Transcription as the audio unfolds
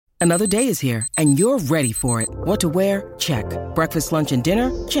Another day is here, and you're ready for it. What to wear? Check. Breakfast, lunch, and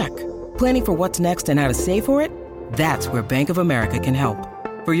dinner? Check. Planning for what's next and how to save for it? That's where Bank of America can help.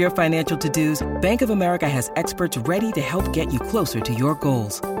 For your financial to-dos, Bank of America has experts ready to help get you closer to your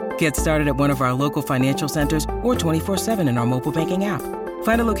goals. Get started at one of our local financial centers or 24/7 in our mobile banking app.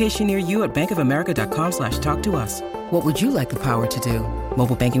 Find a location near you at bankofamerica.com/talktous. What would you like the power to do?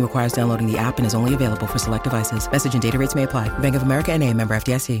 Mobile banking requires downloading the app and is only available for select devices. Message and data rates may apply. Bank of America N.A., member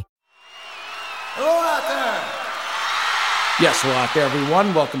FDIC. Hello out there. Yes, hello out there,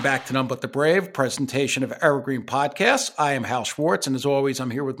 everyone. Welcome back to None But the Brave, presentation of Evergreen Podcasts. I am Hal Schwartz, and as always,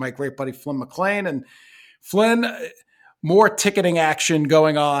 I'm here with my great buddy Flynn McLean. And Flynn, more ticketing action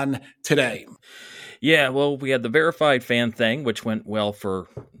going on today. Yeah, well, we had the verified fan thing, which went well for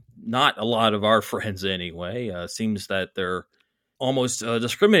not a lot of our friends anyway. Seems that they're almost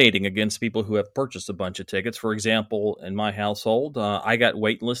discriminating against people who have purchased a bunch of tickets. For example, in my household, I got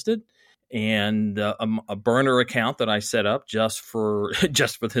waitlisted, and a burner account that I set up just for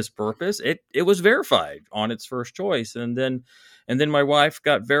this purpose, it was verified on its first choice, and then my wife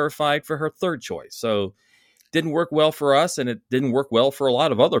got verified for her third choice. So it didn't work well for us, and it didn't work well for a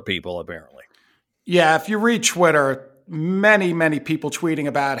lot of other people, apparently. Yeah, if you read Twitter, many people tweeting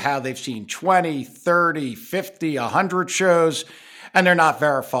about how they've seen 20, 30, 50, 100 shows, and they're not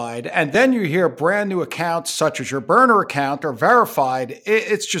verified. And then you hear brand new accounts such as your burner account are verified.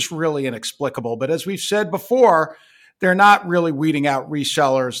 It's just really inexplicable. But as we've said before, they're not really weeding out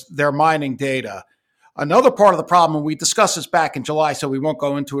resellers. They're mining data. Another part of the problem, and we discussed this back in July, so we won't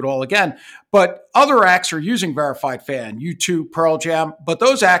go into it all again, but other acts are using verified fan, U2, Pearl Jam, but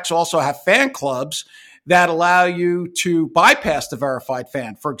those acts also have fan clubs that allow you to bypass the verified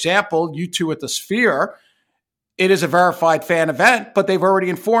fan. For example, U2 at the Sphere, it is a verified fan event, but they've already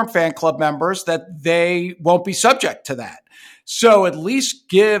informed fan club members that they won't be subject to that. So at least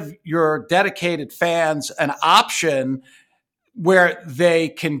give your dedicated fans an option where they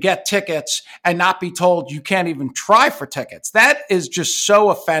can get tickets and not be told you can't even try for tickets. That is just so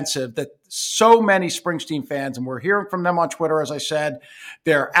offensive that so many Springsteen fans, and we're hearing from them on Twitter, as I said,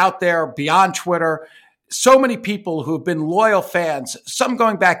 they're out there beyond Twitter. So many people who have been loyal fans, some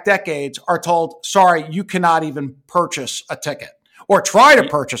going back decades, are told, sorry, you cannot even purchase a ticket or try to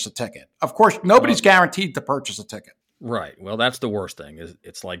purchase a ticket. Of course, nobody's guaranteed to purchase a ticket. Right. Well, that's the worst thing. Is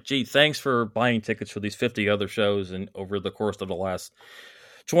it's like, gee, thanks for buying tickets for these 50 other shows and over the course of the last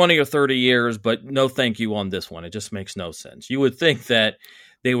 20 or 30 years, but no thank you on this one. It just makes no sense. You would think that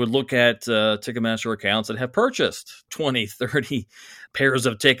they would look at Ticketmaster accounts that have purchased 20, 30 pairs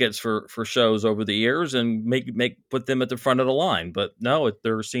of tickets for shows over the years and put them at the front of the line. But no,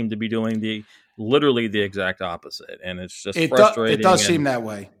 they seem to be doing literally the exact opposite. And it's just frustrating. It does seem that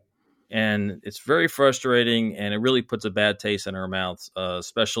way. And it's very frustrating, and it really puts a bad taste in our mouths,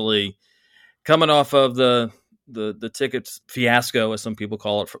 especially coming off of the tickets fiasco, as some people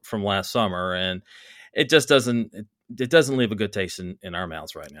call it, from last summer. And it just doesn't leave a good taste in our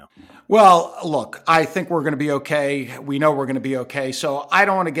mouths right now. Well, look, I think we're going to be okay. We know we're going to be okay. So I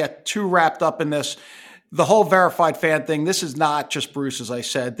don't want to get too wrapped up in this. The whole verified fan thing, this is not just Bruce, as I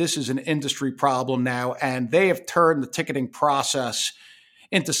said. This is an industry problem now, and they have turned the ticketing process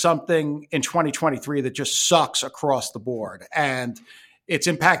into something in 2023 that just sucks across the board. And it's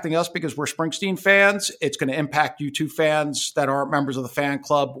impacting us because we're Springsteen fans. It's going to impact U2 fans that aren't members of the fan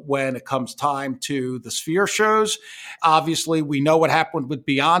club when it comes time to the Sphere shows. Obviously, we know what happened with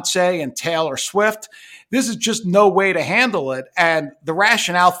Beyonce and Taylor Swift. This is just no way to handle it. And the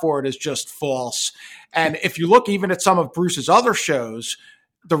rationale for it is just false. And if you look even at some of Bruce's other shows,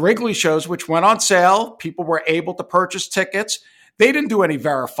 the Wrigley shows, which went on sale, people were able to purchase tickets. They didn't do any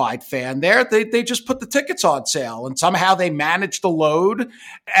verified fan there. They just put the tickets on sale, and somehow they managed the load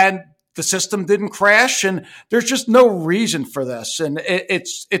and the system didn't crash. And there's just no reason for this. And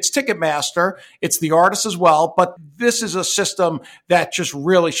it's Ticketmaster. It's the artists as well. But this is a system that just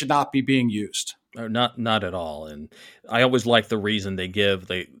really should not be being used. Not at all. And I always like the reason they give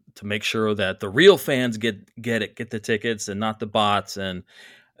to make sure that the real fans get the tickets and not the bots. And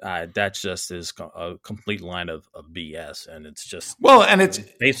that just is a complete line of BS, and it's just it's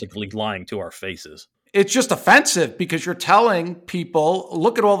basically lying to our faces. It's just offensive because you're telling people,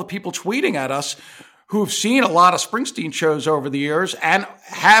 look at all the people tweeting at us who've seen a lot of Springsteen shows over the years and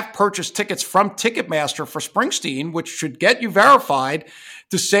have purchased tickets from Ticketmaster for Springsteen, which should get you verified,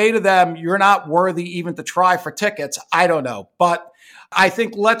 to say to them, you're not worthy even to try for tickets. I don't know, but I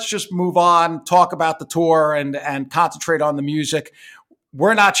think let's just move on, talk about the tour and concentrate on the music.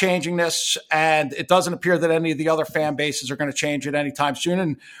 We're not changing this, and it doesn't appear that any of the other fan bases are going to change it anytime soon,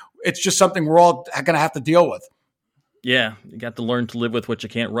 and it's just something we're all going to have to deal with. Yeah, you got to learn to live with what you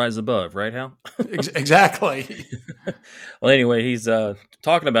can't rise above, right, Hal? Exactly. Well, anyway, he's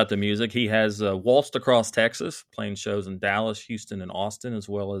talking about the music. He has waltzed across Texas, playing shows in Dallas, Houston, and Austin, as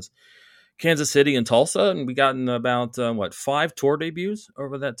well as Kansas City and Tulsa. And we gotten about 5 tour debuts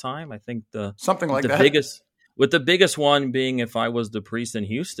over that time. I think something like the that. With the biggest one being If I Was the Priest in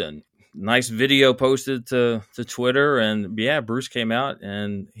Houston. Nice video posted to Twitter, and yeah, Bruce came out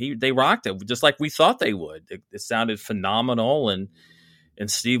and they rocked it just like we thought they would. It sounded phenomenal, and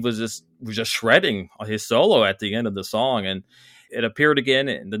Steve was just shredding his solo at the end of the song. And it appeared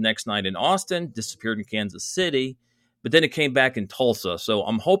again the next night in Austin, disappeared in Kansas City, but then it came back in Tulsa. So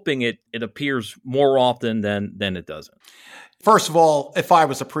I'm hoping it appears more often than it doesn't. First of all, If I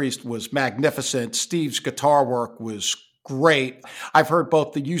Was a Priest was magnificent. Steve's guitar work was great. I've heard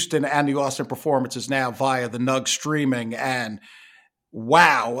both the Houston and the Austin performances now via the Nug streaming, and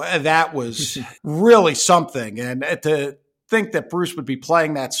wow, that was really something. And to think that Bruce would be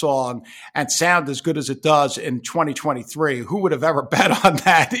playing that song and sound as good as it does in 2023, who would have ever bet on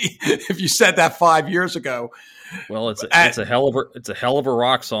that if you said that 5 years ago? Well, it's a hell of a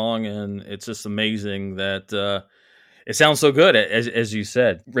rock song, and it's just amazing that it sounds so good, as you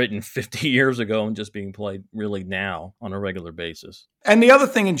said, written 50 years ago and just being played really now on a regular basis. And the other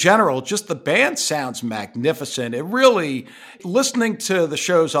thing in general, just the band sounds magnificent. It really, listening to the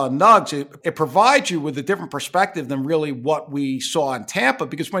shows on Nugs, it provides you with a different perspective than really what we saw in Tampa.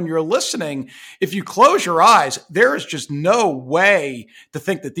 Because when you're listening, if you close your eyes, there is just no way to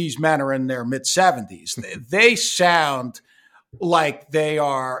think that these men are in their mid-70s. They sound like they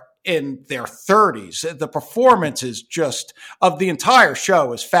are in their 30s. The performance is just of the entire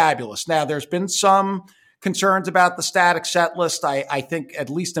show is fabulous. Now, there's been some concerns about the static set list. I think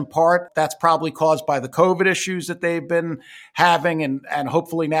at least in part that's probably caused by the COVID issues that they've been having, and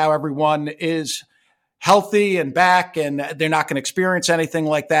hopefully now everyone is healthy and back and they're not going to experience anything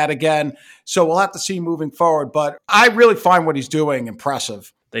like that again. So we'll have to see moving forward, but I really find what he's doing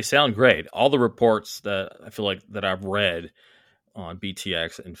impressive. They sound great. All the reports that I feel like that I've read on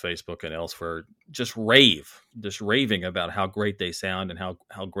BTX and Facebook and elsewhere just raving about how great they sound and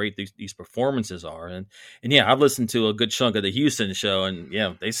how great these performances are. And yeah, I've listened to a good chunk of the Houston show, and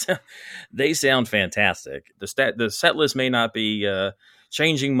yeah, they sound fantastic. The set list may not be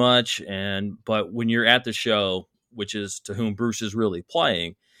changing much, but when you're at the show, which is to whom Bruce is really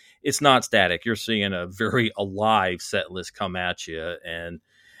playing, it's not static. You're seeing a very alive set list come at you, and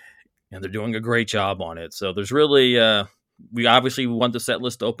they're doing a great job on it. So there's really we obviously want the set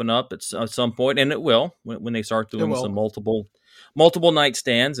list to open up at some point, and it will when they start doing some multiple night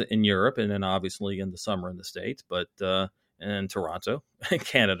stands in Europe, and then obviously in the summer in the States, but and Toronto,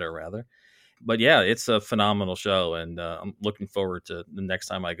 Canada rather. But yeah, it's a phenomenal show, and I'm looking forward to the next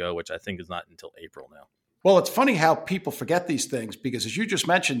time I go, which I think is not until April now. Well, it's funny how people forget these things because, as you just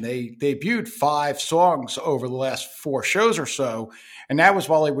mentioned, they debuted 5 songs over the last 4 shows or so, and that was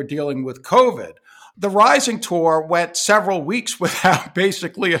while they were dealing with COVID. The Rising Tour went several weeks without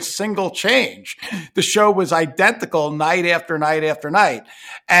basically a single change. The show was identical night after night after night,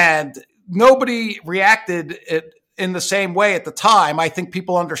 and nobody reacted in the same way at the time. I think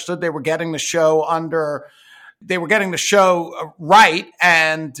people understood they were getting the show right,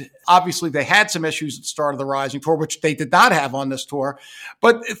 and obviously they had some issues at the start of the Rising Tour, which they did not have on this tour,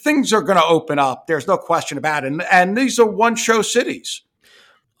 but things are going to open up. There's no question about it, and these are one-show cities.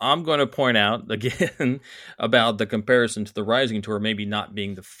 I'm going to point out again about the comparison to the Rising Tour maybe not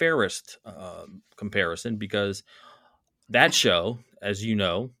being the fairest comparison, because that show, as you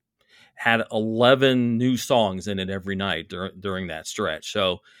know, had 11 new songs in it every night during that stretch.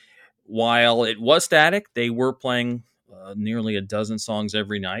 So while it was static, they were playing nearly a dozen songs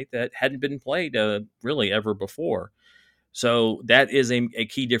every night that hadn't been played really ever before. So that is a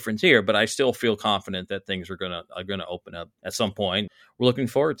key difference here, but I still feel confident that things are gonna open up at some point. We're looking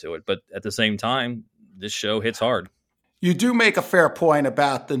forward to it, but at the same time, this show hits hard. You do make a fair point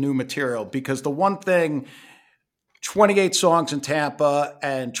about the new material, because the one thing, 28 songs in Tampa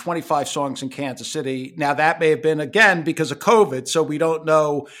and 25 songs in Kansas City. Now, that may have been, again, because of COVID, so we don't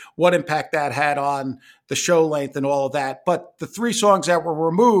know what impact that had on the show length and all of that. But the 3 songs that were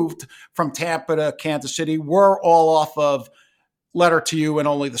removed from Tampa to Kansas City were all off of Letter to You and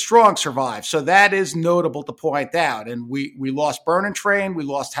Only the Strong Survive. So that is notable to point out. And we lost Burning Train. We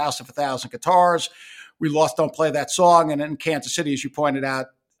lost House of 1,000 Guitars. We lost Don't Play That Song. And in Kansas City, as you pointed out,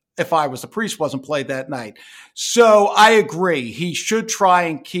 If I Was the Priest wasn't played that night. So I agree. He should try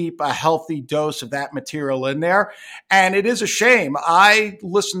and keep a healthy dose of that material in there. And it is a shame. I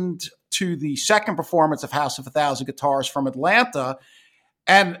listened to the second performance of House of 1,000 Guitars from Atlanta,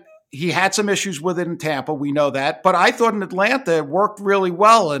 and he had some issues with it in Tampa. We know that. But I thought in Atlanta it worked really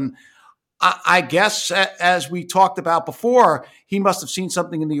well. And I guess, as we talked about before, he must have seen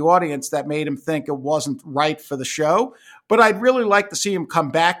something in the audience that made him think it wasn't right for the show. But I'd really like to see him come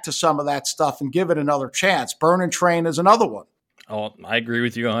back to some of that stuff and give it another chance. Burn and Train is another one. Oh, I agree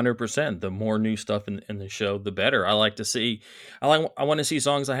with you 100%. The more new stuff in the show, the better. I want to see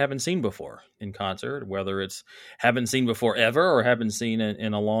songs I haven't seen before in concert, whether it's haven't seen before ever or haven't seen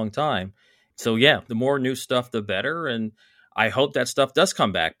in a long time. So yeah, the more new stuff, the better. And I hope that stuff does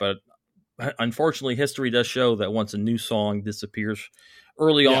come back. But unfortunately, history does show that once a new song disappears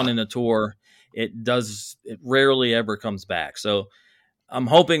early on in the tour, it rarely ever comes back. So I'm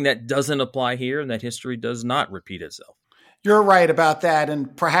hoping that doesn't apply here and that history does not repeat itself. You're right about that,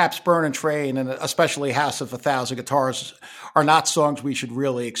 and perhaps Burn and Train, and especially House of a Thousand Guitars, are not songs we should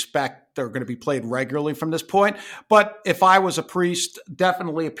really expect they're going to be played regularly from this point. But If I Was a Priest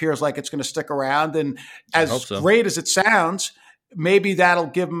definitely appears like it's going to stick around, and as great as it sounds, maybe that'll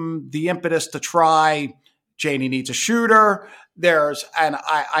give them the impetus to try Janie Needs a Shooter. And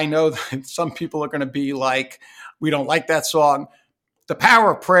I know that some people are going to be like, we don't like that song. The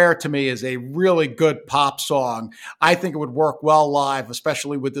Power of Prayer to me is a really good pop song. I think it would work well live,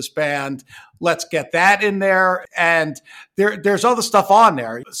 especially with this band. Let's get that in there. And there's other stuff on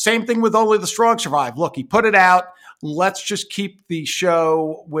there. Same thing with Only the Strong Survive. Look, he put it out. Let's just keep the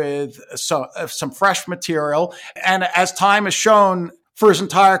show with some fresh material. And as time has shown for his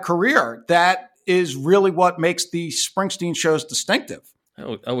entire career, that is really what makes the Springsteen shows distinctive.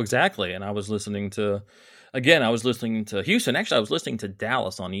 Oh, exactly. And I was listening to Houston. Actually, I was listening to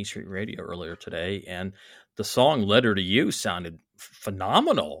Dallas on E Street Radio earlier today, and the song Letter to You sounded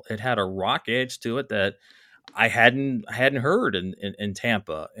phenomenal. It had a rock edge to it that I hadn't heard in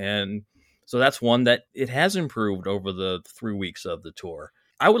Tampa. And so that's one that it has improved over the 3 weeks of the tour.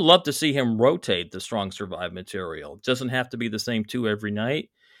 I would love to see him rotate the Strong Survive material. It doesn't have to be the same two every night.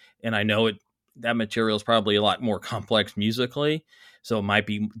 And I know that material is probably a lot more complex musically. So it might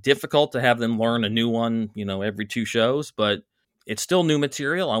be difficult to have them learn a new one, every two shows, but it's still new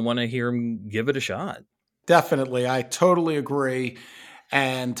material. I want to hear him give it a shot. Definitely. I totally agree.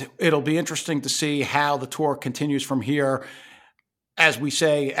 And it'll be interesting to see how the tour continues from here. As we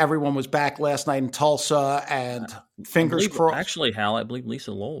say, everyone was back last night in Tulsa, and fingers crossed. Actually, Hal, I believe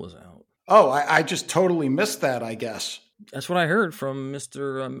Lisa Lowell was out. Oh, I just totally missed that, I guess. That's what I heard from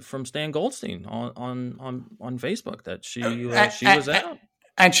from Stan Goldstein on Facebook, that she was out,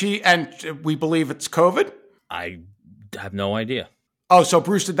 and we believe it's COVID. I have no idea. Oh, so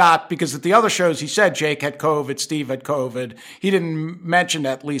Bruce did not, because at the other shows he said Jake had COVID, Steve had COVID. He didn't mention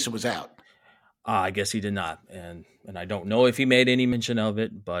that Lisa was out. I guess he did not, and I don't know if he made any mention of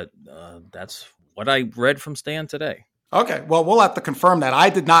it, but that's what I read from Stan today. Okay, well, we'll have to confirm that. I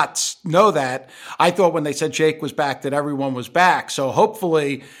did not know that. I thought when they said Jake was back that everyone was back. So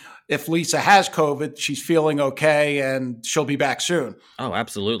hopefully, if Lisa has COVID, she's feeling okay and she'll be back soon. Oh,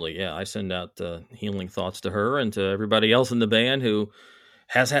 absolutely. Yeah, I send out healing thoughts to her and to everybody else in the band who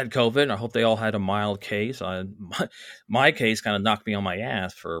has had COVID. I hope they all had a mild case. My case kind of knocked me on my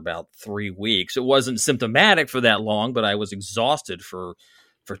ass for about 3 weeks. It wasn't symptomatic for that long, but I was exhausted for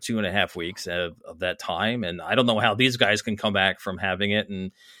 2.5 weeks of that time. And I don't know how these guys can come back from having it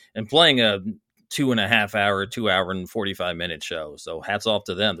and playing a 2.5 hour, 2 hour and 45 minute show. So hats off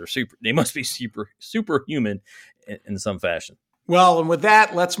to them. They must be superhuman in some fashion. Well, and with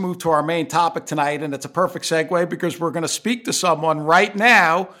that, let's move to our main topic tonight. And it's a perfect segue because we're going to speak to someone right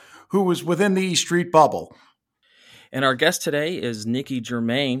now who is within the E Street bubble. And our guest today is Nikki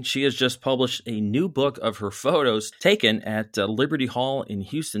Germain. She has just published a new book of her photos taken at Liberty Hall in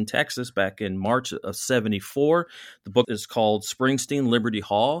Houston, Texas, back in March of '74. The book is called Springsteen, Liberty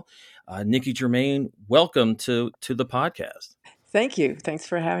Hall. Nikki Germain, welcome to the podcast. Thank you. Thanks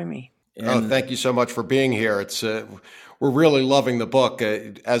for having me. Thank you so much for being here. It's we're really loving the book.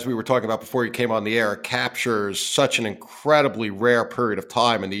 As we were talking about before you came on the air, it captures such an incredibly rare period of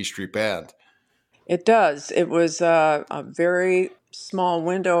time in the E Street Band. It does. It was a very small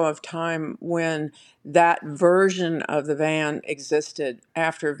window of time when that version of the band existed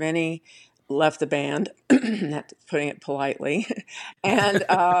after Vinny left the band, that's putting it politely, and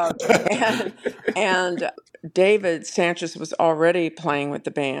David Sanchez was already playing with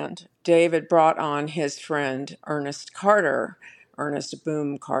the band. David brought on his friend Ernest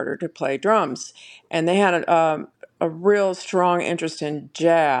Boom Carter, to play drums, and they had a real strong interest in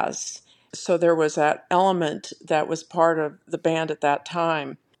jazz. So there was that element that was part of the band at that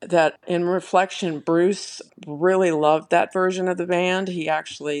time that, in reflection, Bruce really loved that version of the band. He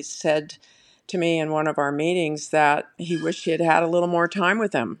actually said to me in one of our meetings that he wished he had had a little more time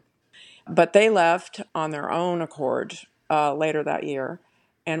with them. But they left on their own accord later that year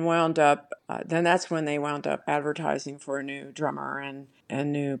and wound up, then that's when they wound up advertising for a new drummer and a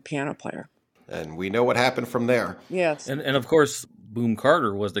new piano player. And we know what happened from there. Yes. And of course, Boom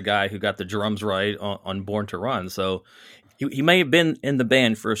Carter was the guy who got the drums right on Born to Run. So he may have been in the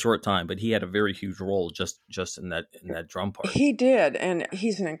band for a short time, but he had a very huge role just in that drum part. He did, and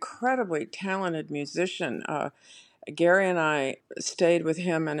he's an incredibly talented musician. Gary and I stayed with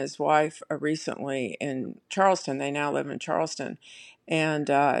him and his wife recently in Charleston. They now live in Charleston. And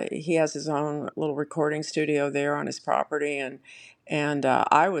he has his own little recording studio there on his property. And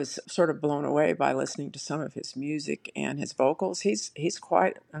I was sort of blown away by listening to some of his music and his vocals. He's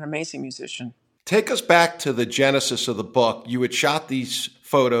quite an amazing musician. Take us back to the genesis of the book. You had shot these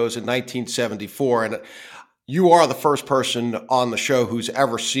photos in 1974, and you are the first person on the show who's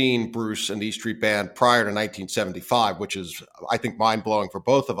ever seen Bruce and the E Street Band prior to 1975, which is, I think, mind-blowing for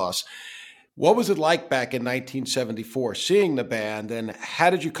both of us. What was it like back in 1974, seeing the band, and how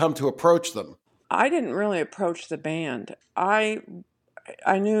did you come to approach them? I didn't really approach the band. I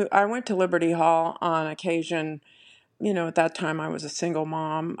knew I went to Liberty Hall on occasion. You know, at that time I was a single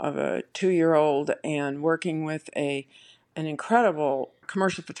mom of a 2-year-old and working with an incredible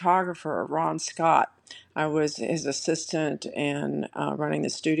commercial photographer, Ron Scott. I was his assistant and running the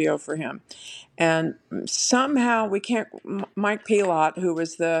studio for him. And somehow Mike Pilot, who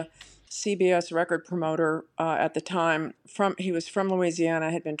was the CBS record promoter at the time, he was from Louisiana,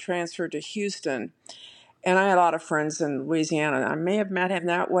 had been transferred to Houston. And I had a lot of friends in Louisiana. I may have met him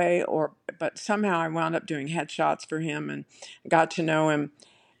that way, but somehow I wound up doing headshots for him and got to know him.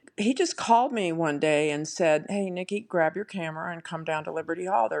 He just called me one day and said, "Hey, Nikki, grab your camera and come down to Liberty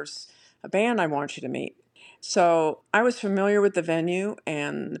Hall. There's a band I want you to meet." So I was familiar with the venue,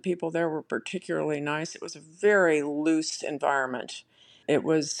 and the people there were particularly nice. It was a very loose environment. It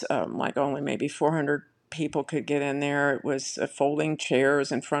was like only maybe 400 people could get in there. It was folding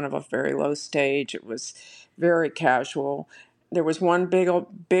chairs in front of a very low stage. It was very casual. There was one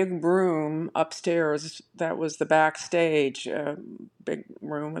big room upstairs that was the backstage, a big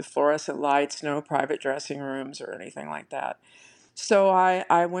room with fluorescent lights, no private dressing rooms or anything like that. So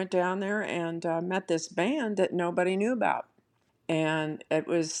I went down there and met this band that nobody knew about. And it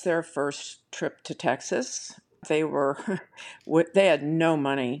was their first trip to Texas. They had no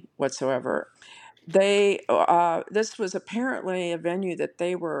money whatsoever. This was apparently a venue that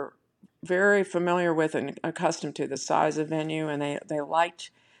they were very familiar with and accustomed to, the size of venue, and they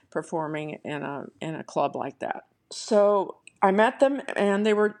liked performing in a club like that. So I met them, and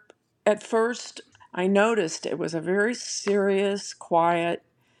they were, at first, I noticed it was a very serious, quiet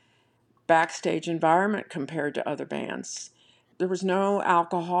backstage environment compared to other bands. There was no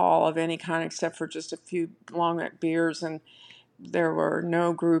alcohol of any kind except for just a few long neck beers, and there were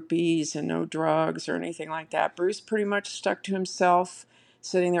no groupies and no drugs or anything like that. Bruce pretty much stuck to himself,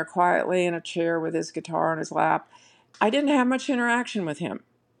 sitting there quietly in a chair with his guitar on his lap. I didn't have much interaction with him,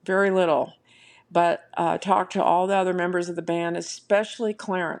 very little, but talked to all the other members of the band, especially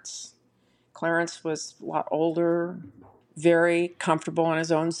Clarence. Clarence was a lot older, very comfortable in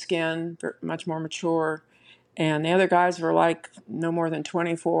his own skin, much more mature. And the other guys were like no more than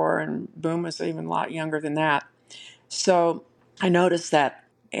 24, and Boom was even a lot younger than that. So I noticed that.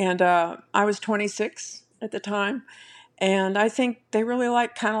 And I was 26 at the time. And I think they really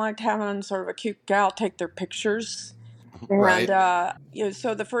kind of liked having sort of a cute gal take their pictures. Right. And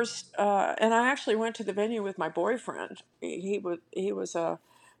so the first, and I actually went to the venue with my boyfriend. He was a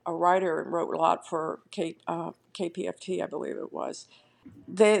writer and wrote a lot for KPFT, I believe it was.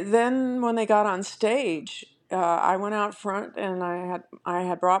 Then when they got on stage, I went out front and I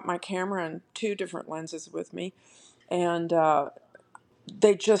had brought my camera and 2 different lenses with me, and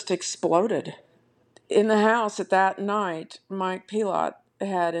they just exploded. In the house at that night, Mike Pilot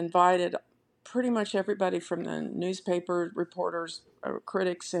had invited pretty much everybody from the newspaper reporters,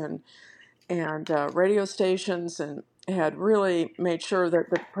 critics, and radio stations, and had really made sure that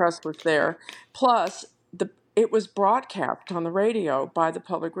the press was there. Plus, it was broadcast on the radio by the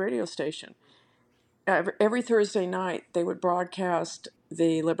public radio station. Every Thursday night, they would broadcast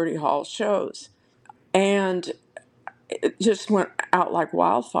the Liberty Hall shows, and it just went out like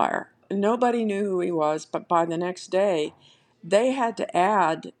wildfire. Nobody knew who he was, but by the next day, they had to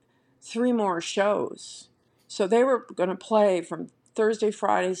add 3 more shows. So they were going to play from Thursday,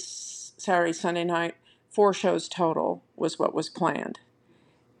 Friday, Saturday, Sunday night. 4 shows total was what was planned.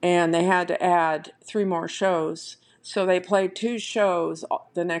 And they had to add 3 more shows. So they played 2 shows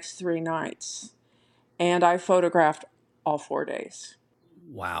the next 3 nights. And I photographed all 4 days.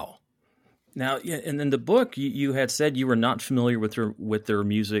 Wow. Now, yeah, and in the book, you had said you were not familiar with their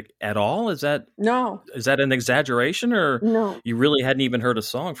music at all. No, Is that an exaggeration, or no, you really hadn't even heard a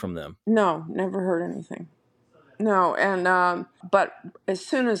song from them? no, never heard anything. No, and but as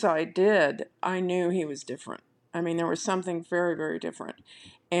soon as I did, I knew he was different. I mean, there was something very, very different,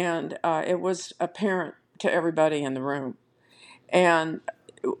 and it was apparent to everybody in the room. And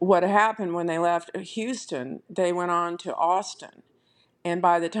what happened when they left Houston, they went on to Austin. And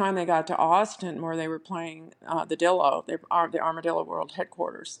by the time they got to Austin, where they were playing the Dillo, the Armadillo World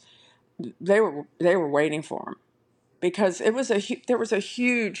headquarters, they were waiting for him because there was a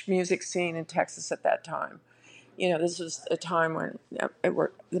huge music scene in Texas at that time. This was a time when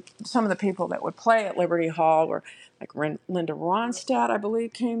some of the people that would play at Liberty Hall were like Linda Ronstadt, I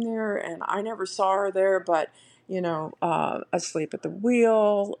believe, came there, and I never saw her there, but Asleep at the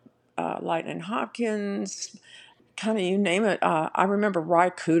Wheel, Lightning Hopkins, kind of you name it. I remember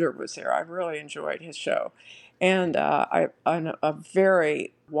Ry Cooder was there. I really enjoyed his show. And a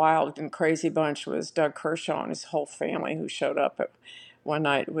very wild and crazy bunch was Doug Kershaw and his whole family who showed up one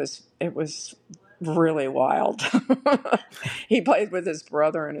night. It was really wild. He played with his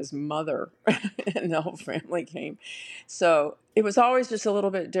brother and his mother, and the whole family came. So it was always just a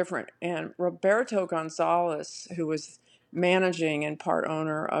little bit different. And Roberto Gonzalez, who was managing and part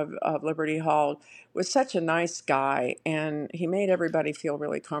owner of Liberty Hall, was such a nice guy, and he made everybody feel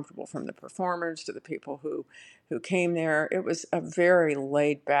really comfortable, from the performers to the people who came there. It was a very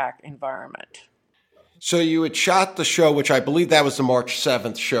laid back environment. So you had shot the show, which I believe that was the March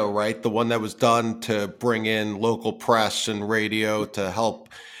 7th show, right? The one that was done to bring in local press and radio to help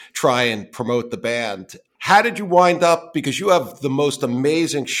try and promote the band. How did you wind up? Because you have the most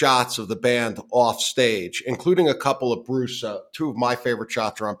amazing shots of the band off stage, including a couple of Bruce. Two of my favorite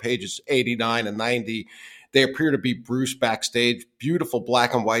shots are on pages 89 and 90. They appear to be Bruce backstage. Beautiful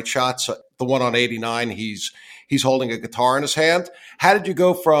black and white shots. The one on 89, he's holding a guitar in his hand. How did you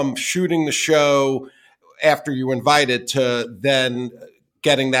go from shooting the show after you were invited to then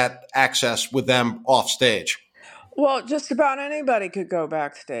getting that access with them off stage? Well, just about anybody could go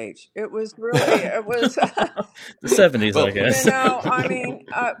backstage. It was The 70s, I guess. I mean,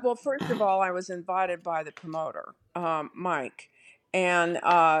 well, first of all, I was invited by the promoter, Mike. And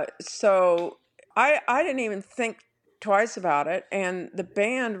so I didn't even think twice about it. And the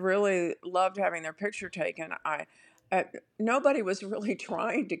band really loved having their picture taken. Nobody was really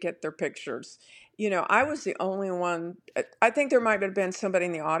trying to get their pictures. I was the only one. I think there might have been somebody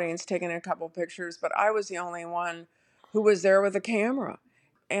in the audience taking a couple pictures, but I was the only one who was there with a camera.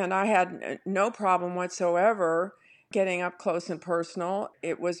 And I had no problem whatsoever getting up close and personal.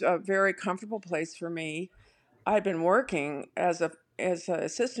 It was a very comfortable place for me. I'd been working as an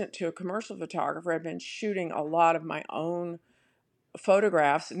assistant to a commercial photographer. I'd been shooting a lot of my own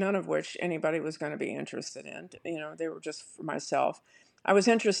photographs, none of which anybody was going to be interested in. They were just for myself. I was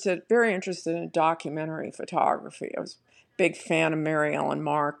very interested in documentary photography. I was a big fan of Mary Ellen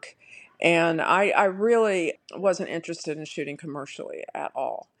Mark, and I really wasn't interested in shooting commercially at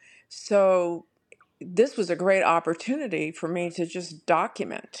all. So this was a great opportunity for me to just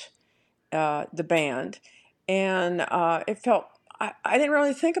document the band, and it felt, I didn't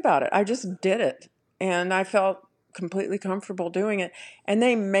really think about it. I just did it, and I felt completely comfortable doing it, and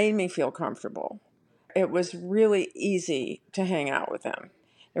they made me feel comfortable. It was really easy to hang out with them.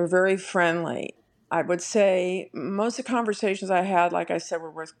 They were very friendly. I would say most of the conversations I had, like I said,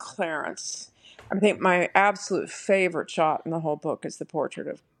 were with Clarence. I think my absolute favorite shot in the whole book is the portrait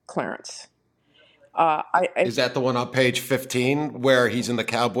of Clarence. Is that the one on page 15 where he's in the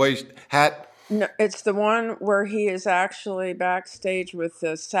cowboy hat? No, it's the one where he is actually backstage with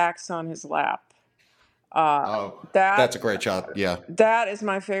the sax on his lap. That's a great shot. Yeah. That is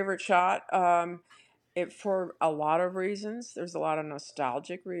my favorite shot. For a lot of reasons. There's a lot of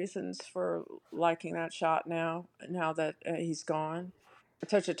nostalgic reasons for liking that shot now that he's gone.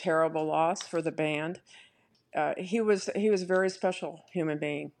 It's such a terrible loss for the band. He was a very special human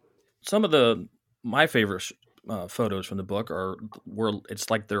being. Some of my favorite photos from the book were it's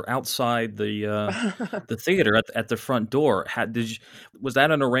like they're outside the theater at the front door. Was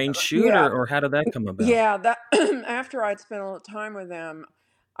that an arranged shoot, Yeah. or how did that come about? Yeah, that after I'd spent a little time with them,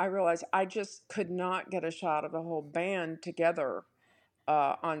 I realized I just could not get a shot of the whole band together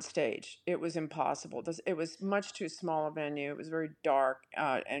on stage. It was impossible. It was much too small a venue. It was very dark,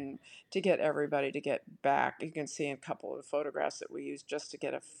 and to get everybody to get back, you can see a couple of the photographs that we used just to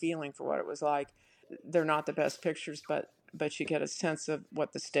get a feeling for what it was like. They're not the best pictures, but you get a sense of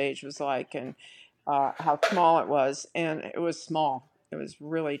what the stage was like and how small it was. And it was small. It was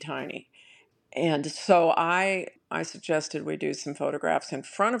really tiny. And so I suggested we do some photographs in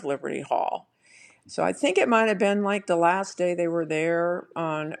front of Liberty Hall. So I think it might have been like the last day they were there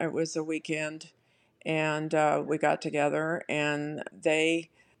on, it was a weekend, and we got together, and they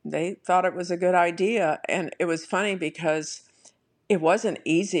thought it was a good idea. And it was funny because it wasn't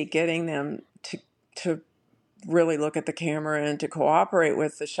easy getting them to really look at the camera and to cooperate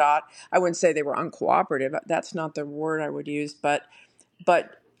with the shot. I wouldn't say they were uncooperative. That's not the word I would use, but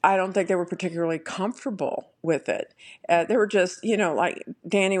I don't think they were particularly comfortable with it. They were just, like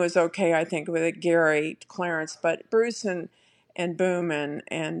Danny was okay, I think, with it, Gary, Clarence, but Bruce and Boom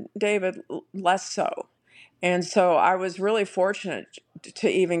and David less so. And so I was really fortunate to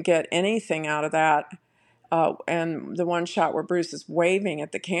even get anything out of that. And the one shot where Bruce is waving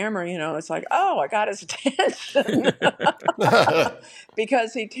at the camera, it's like, oh, I got his attention.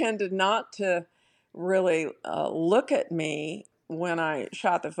 Because he tended not to really look at me when I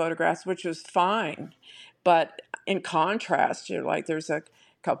shot the photographs, which was fine. But in contrast, like there's a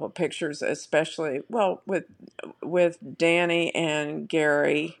couple of pictures, especially, well, with Danny and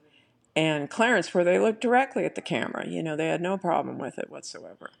Gary and Clarence, where they looked directly at the camera. They had no problem with it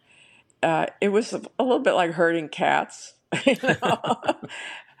whatsoever. It was a little bit like herding cats,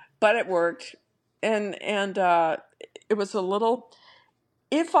 but it worked. And it was a little,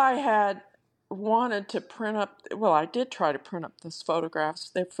 if I had wanted to print up, well, I did try to print up those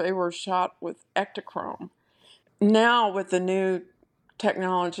photographs. They were shot with Ektachrome. Now with the new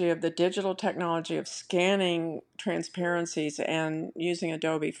technology of the digital technology of scanning transparencies and using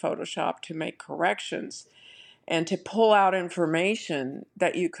Adobe Photoshop to make corrections, and to pull out information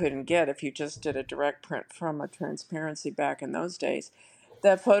that you couldn't get if you just did a direct print from a transparency back in those days.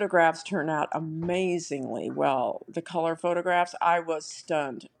 The photographs turned out amazingly well. The color photographs, I was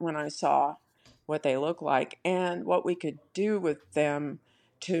stunned when I saw what they look like and what we could do with them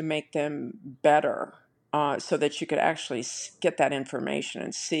to make them better, so that you could actually get that information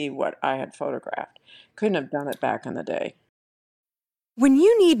and see what I had photographed. Couldn't have done it back in the day. When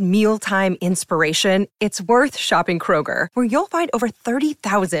you need mealtime inspiration, it's worth shopping Kroger, where you'll find over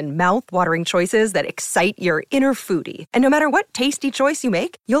 30,000 mouth-watering choices that excite your inner foodie. And no matter what tasty choice you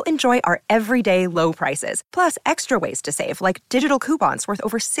make, you'll enjoy our everyday low prices, plus extra ways to save, like digital coupons worth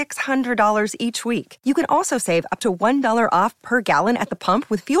over $600 each week. You can also save up to $1 off per gallon at the pump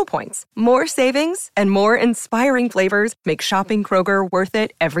with fuel points. More savings and more inspiring flavors make shopping Kroger worth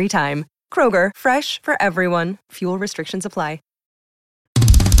it every time. Kroger, fresh for everyone. Fuel restrictions apply.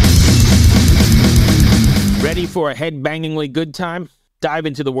 Ready for a head-bangingly good time? Dive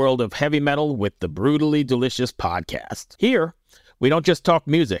into the world of heavy metal with the Brutally Delicious podcast. Here, we don't just talk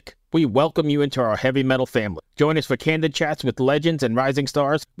music. We welcome you into our heavy metal family. Join us for candid chats with legends and rising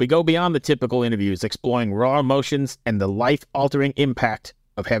stars. We go beyond the typical interviews, exploring raw emotions and the life-altering impact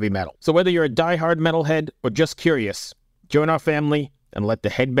of heavy metal. So whether you're a diehard metalhead or just curious, join our family and let the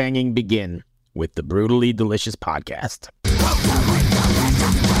headbanging begin with the Brutally Delicious podcast.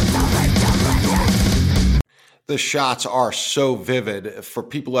 The shots are so vivid. For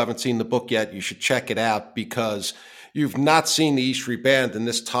people who haven't seen the book yet, you should check it out because you've not seen the E Street Band in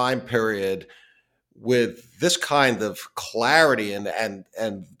this time period with this kind of clarity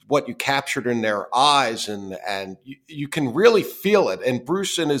and what you captured in their eyes, and you can really feel it. And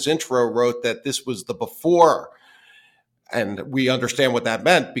Bruce in his intro wrote that this was the before, and we understand what that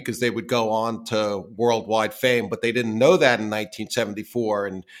meant because they would go on to worldwide fame, but they didn't know that in 1974.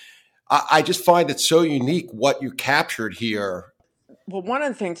 And I just find it so unique what you captured here. Well, one of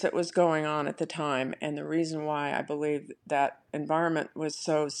the things that was going on at the time, and the reason why I believe that environment was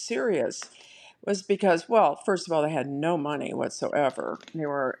so serious, was because, well, first of all, they had no money whatsoever. They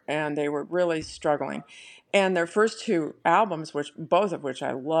were really struggling, and their first two albums, both of which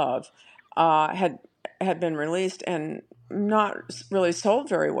I love, had been released and not really sold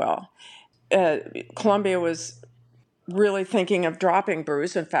very well. Columbia was really thinking of dropping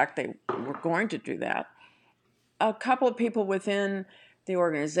Bruce. In fact, they were going to do that. A couple of people within the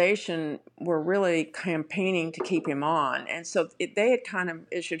organization were really campaigning to keep him on. And so they had kind of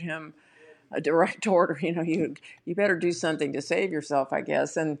issued him a direct order, you better do something to save yourself, I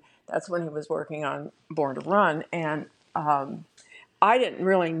guess. And that's when he was working on Born to Run. And I didn't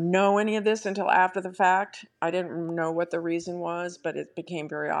really know any of this until after the fact. I didn't know what the reason was, but it became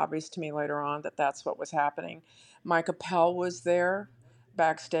very obvious to me later on that that's what was happening. Mike Appel was there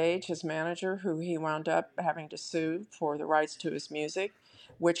backstage, his manager, who he wound up having to sue for the rights to his music,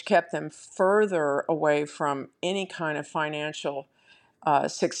 which kept them further away from any kind of financial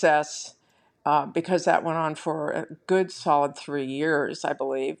success, because that went on for a good solid 3 years, I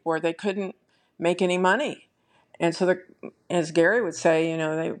believe, where they couldn't make any money. And so, as Gary would say,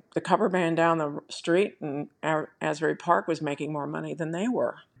 the cover band down the street in Asbury Park was making more money than they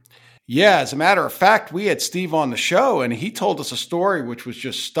were. Yeah, as a matter of fact, we had Steve on the show, and he told us a story which was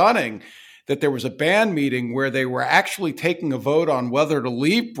just stunning, that there was a band meeting where they were actually taking a vote on whether to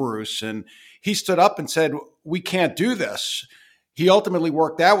leave Bruce, and he stood up and said, "We can't do this." He ultimately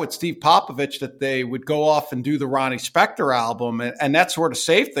worked out with Steve Popovich that they would go off and do the Ronnie Spector album, and that sort of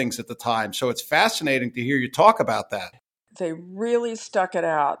saved things at the time. So it's fascinating to hear you talk about that. They really stuck it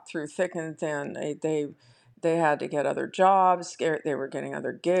out through thick and thin. They had to get other jobs. They were getting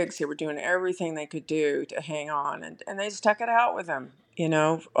other gigs. They were doing everything they could do to hang on, and they stuck it out with him,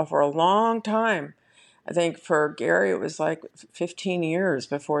 for a long time. I think for Gary, it was like 15 years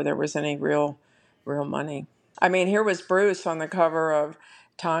before there was any real money. I mean, here was Bruce on the cover of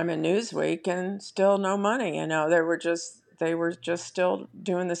Time and Newsweek, and still no money. They were just still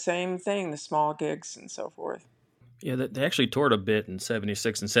doing the same thing, the small gigs and so forth. Yeah, they actually toured a bit in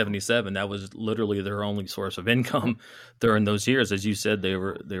 76 and 77. That was literally their only source of income during those years. As you said, they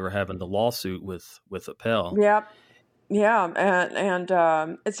were having the lawsuit with Appel. Yep. Yeah,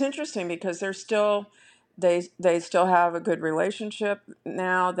 and it's interesting because they still have a good relationship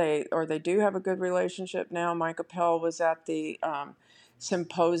now. They do have a good relationship now. Mike Appel was at the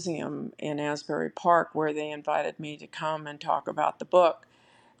symposium in Asbury Park where they invited me to come and talk about the book.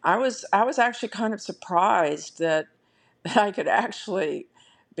 I was actually kind of surprised that I could actually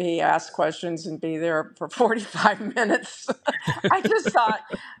be asked questions and be there for 45 minutes. I just thought,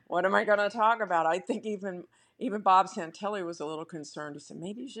 what am I going to talk about? I think even Bob Santelli was a little concerned. He said,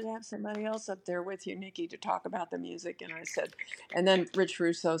 maybe you should have somebody else up there with you, Nikki, to talk about the music. And I said, and then Rich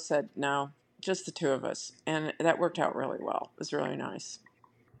Russo said, no, just the two of us. And that worked out really well. It was really nice.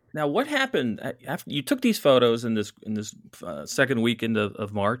 Now, what happened after you took these photos in this second weekend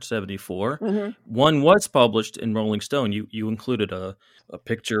of March '74? Mm-hmm. One was published in Rolling Stone. You included a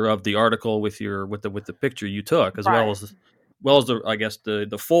picture of the article with the picture you took, as right. well as the, I guess,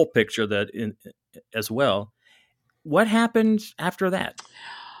 the full picture as well. What happened after that?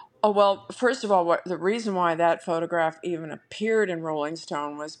 Oh, well, first of all, the reason why that photograph even appeared in Rolling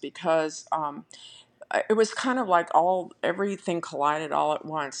Stone was because it was kind of like everything collided all at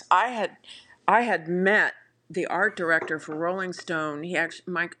once. I had met the art director for Rolling Stone.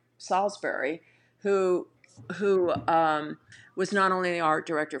 Mike Salisbury, who was not only the art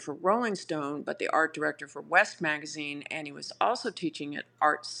director for Rolling Stone, but the art director for West Magazine, and he was also teaching at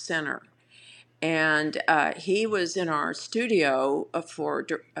Art Center. And he was in our studio for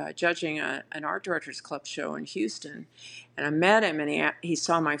judging an art directors club show in Houston. And I met him, and he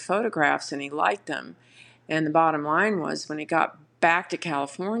saw my photographs, and he liked them. And the bottom line was, when he got back to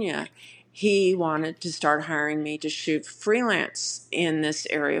California, he wanted to start hiring me to shoot freelance in this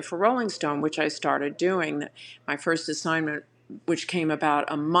area for Rolling Stone, which I started doing. My first assignment, which came about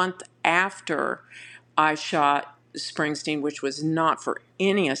a month after I shot Springsteen, which was not for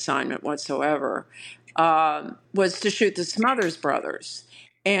any assignment whatsoever, was to shoot the Smothers Brothers.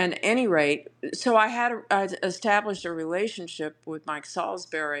 And at any rate, so I established a relationship with Mike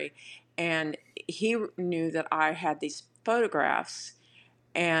Salisbury, and he knew that I had these photographs.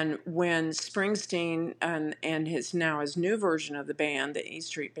 And when Springsteen and his new version of the band, the E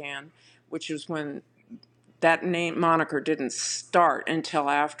Street Band, which was when that name moniker didn't start until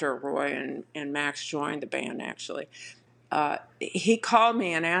after Roy and Max joined the band, actually. He called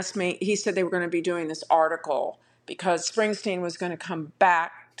me and asked me, he said they were going to be doing this article because Springsteen was going to come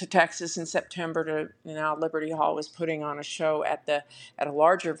back to Texas in September Liberty Hall was putting on a show at a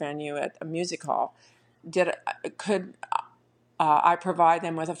larger venue at a music hall. Could I provide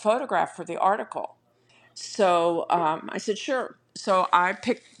them with a photograph for the article? So I said, sure. So I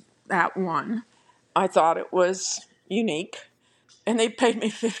picked that one. I thought it was unique, and they paid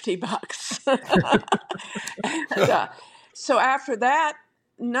me $50. And, so after that,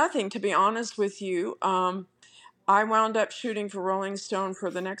 nothing, to be honest with you. I wound up shooting for Rolling Stone for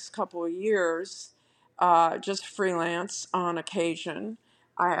the next couple of years, just freelance on occasion.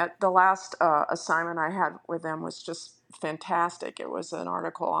 The last assignment I had with them was just fantastic. It was an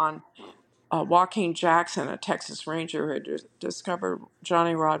article on Joaquin Jackson, a Texas Ranger who had discovered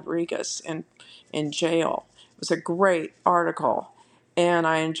Johnny Rodriguez in jail. It was a great article, and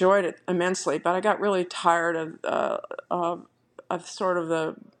I enjoyed it immensely. But I got really tired of sort of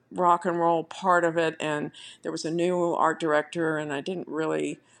the rock and roll part of it, and there was a new art director, and I didn't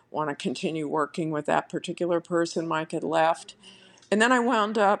really want to continue working with that particular person. Mike had left. And then I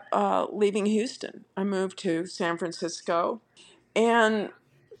wound up leaving Houston. I moved to San Francisco, and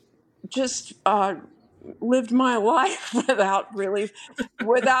just lived my life without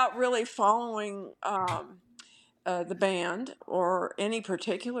really following the band, or any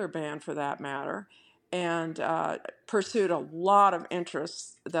particular band for that matter, and pursued a lot of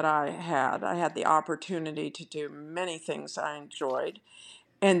interests that I had. I had the opportunity to do many things I enjoyed.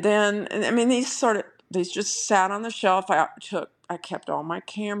 And then, I mean, these just sat on the shelf. I kept all my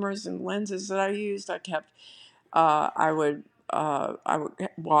cameras and lenses that I used. I would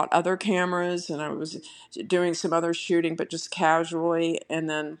bought other cameras, and I was doing some other shooting, but just casually, and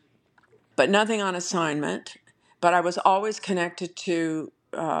then, but nothing on assignment. But I was always connected to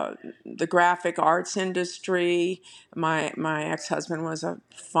the graphic arts industry. My ex-husband was a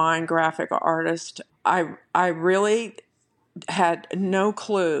fine graphic artist. I really had no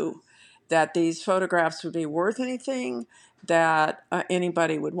clue that these photographs would be worth anything, that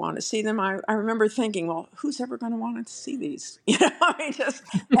anybody would want to see them. I remember thinking, well, who's ever going to want to see these? It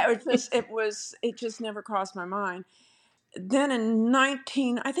just never crossed my mind. Then I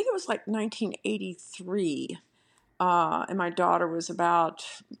think it was like 1983, and my daughter was about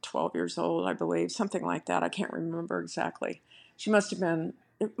 12 years old, I believe, something like that. I can't remember exactly. She must have been,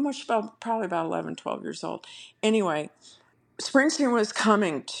 probably about 11, 12 years old. Anyway, Springsteen was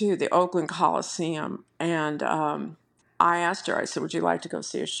coming to the Oakland Coliseum, and I asked her, I said, would you like to go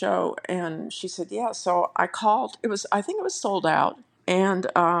see a show? And she said, yeah. So I called, I think it was sold out. And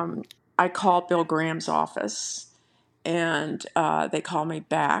I called Bill Graham's office, and they called me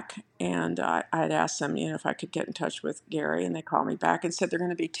back. And I had asked them, if I could get in touch with Gary, and they called me back and said, there are going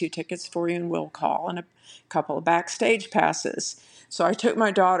to be 2 tickets for you and will call, and a couple of backstage passes. So I took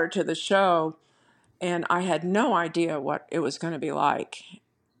my daughter to the show, and I had no idea what it was going to be like.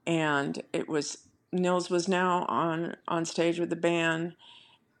 And Nils was now on stage with the band,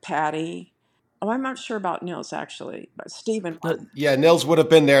 Patty. Oh, I'm not sure about Nils, actually, but Stephen was. Yeah, Nils would have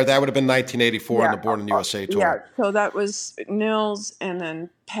been there. That would have been 1984 on Yeah, the Born in the USA tour. yeah. So that was Nils and then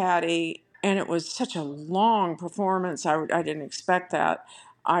Patty, and it was such a long performance. I didn't expect that.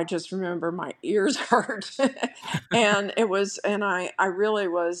 I just remember my ears hurt, and I really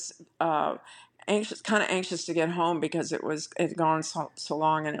was kind of anxious to get home, because it had gone so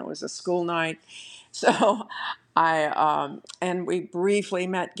long, and it was a school night. So and we briefly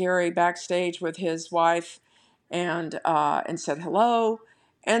met Gary backstage with his wife, and said hello,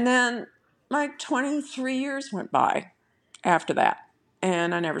 and then like 23 years went by after that,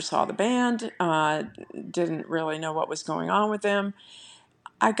 and I never saw the band. Didn't really know what was going on with them.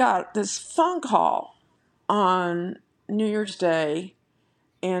 I got this phone call on New Year's Day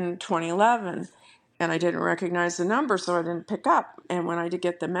in 2011, and I didn't recognize the number, so I didn't pick up. And when I did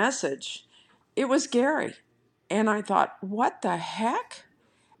get the message, it was Gary. And I thought, what the heck?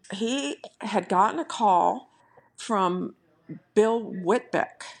 He had gotten a call from Bill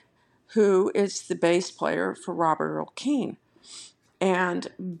Whitbeck, who is the bass player for Robert Earl Keen. And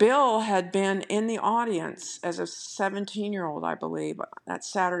Bill had been in the audience as a 17-year-old, I believe, that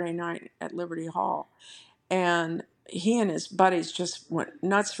Saturday night at Liberty Hall. And he and his buddies just went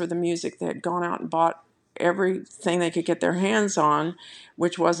nuts for the music. They had gone out and bought everything they could get their hands on,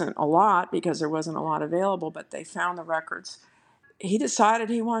 which wasn't a lot because there wasn't a lot available, but they found the records. He decided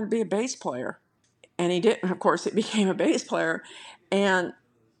he wanted to be a bass player. And he did. Of course, he became a bass player. And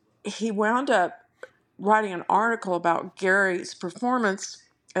he wound up writing an article about Gary's performance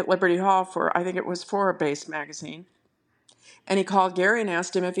at Liberty Hall I think it was for a bass magazine. And he called Gary and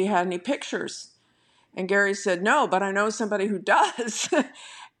asked him if he had any pictures. And Gary said, no, but I know somebody who does.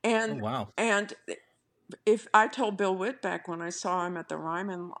 And Oh, wow. And if I told Bill Whitbeck when I saw him at the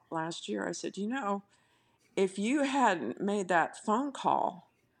Ryman last year, I said, if you hadn't made that phone call,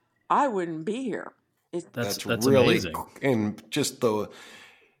 I wouldn't be here. That's really amazing. And just the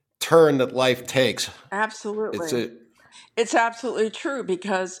turn that life takes. Absolutely. It's absolutely true,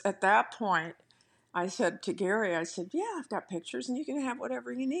 because at that point, I said to Gary, I said, yeah, I've got pictures and you can have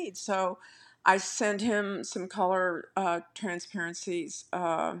whatever you need. So I sent him some color transparencies,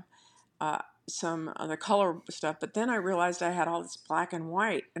 some of the color stuff. But then I realized I had all this black and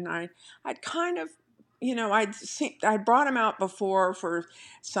white, and I'd kind of, I'd brought him out before for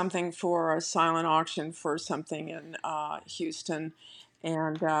something, for a silent auction for something in Houston.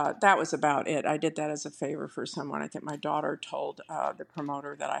 And that was about it. I did that as a favor for someone. I think my daughter told the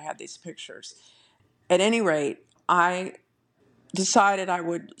promoter that I had these pictures. At any rate, I decided I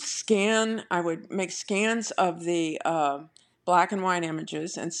would make scans of the black and white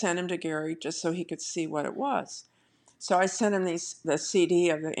images and send them to Gary just so he could see what it was. So I sent him the CD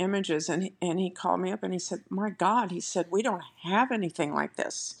of the images, and he called me up and he said, my God, he said, we don't have anything like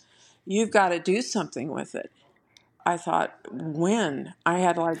this. You've got to do something with it. I thought, when? I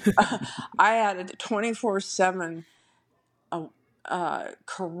had I had a 24/7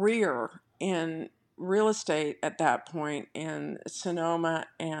 career in real estate at that point in Sonoma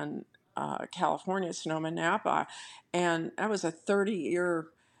and California, Sonoma, Napa, and that was a 30-year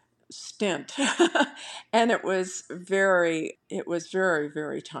stint. And it was very,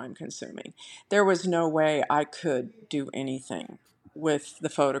 very time consuming. There was no way I could do anything with the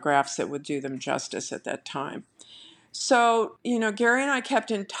photographs that would do them justice at that time. So, Gary and I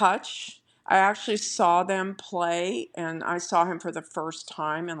kept in touch. I actually saw them play, and I saw him for the first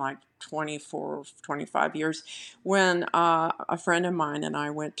time in like 24, 25 years when a friend of mine and I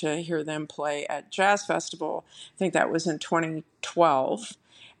went to hear them play at Jazz Festival. I think that was in 2012.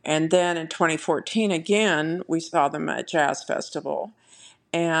 And then in 2014, again, we saw them at Jazz Festival.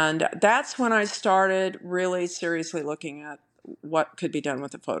 And that's when I started really seriously looking at what could be done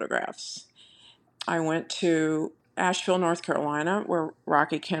with the photographs. I went to Asheville, North Carolina, where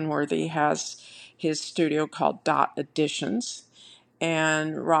Rocky Kenworthy has his studio called Dot Editions.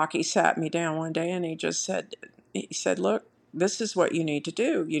 And Rocky sat me down one day and he said, look, this is what you need to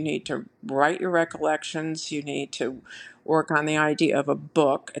do. You need to write your recollections. You need to work on the idea of a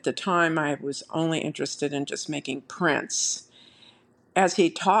book. At the time, I was only interested in just making prints. As he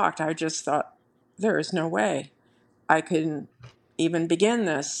talked, I just thought, there is no way I can even begin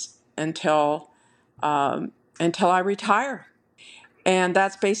this until I retire. And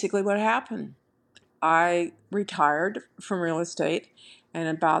that's basically what happened. I retired from real estate, and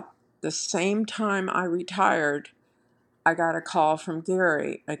about the same time I retired, I got a call from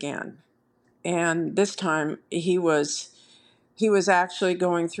Gary again. And this time he was actually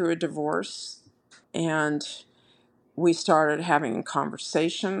going through a divorce, and we started having a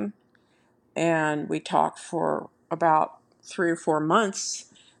conversation, and we talked for about 3 or 4 months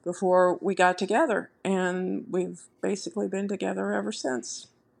before we got together, and we've basically been together ever since.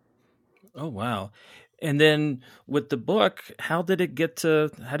 Oh, wow. And then with the book, how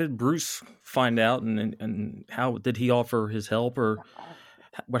did Bruce find out, and how did he offer his help, or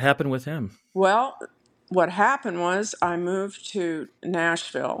what happened with him? Well, what happened was I moved to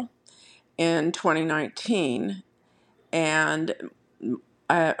Nashville in 2019, and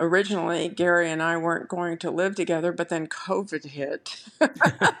originally, Gary and I weren't going to live together, but then COVID hit.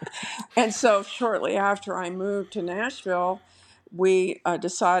 And so shortly after I moved to Nashville, we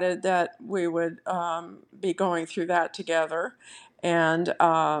decided that we would be going through that together. And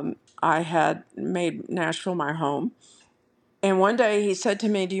I had made Nashville my home. And one day he said to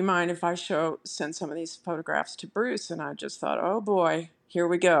me, do you mind if I send some of these photographs to Bruce? And I just thought, oh boy, here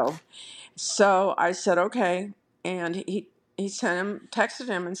we go. So I said, okay. And he texted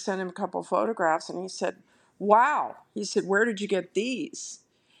him and sent him a couple of photographs. And he said, wow. He said, where did you get these?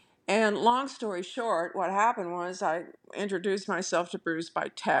 And long story short, what happened was I introduced myself to Bruce by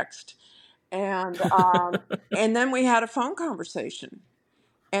text. And and then we had a phone conversation.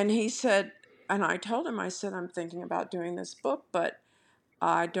 And he said, and I told him, I said, I'm thinking about doing this book, but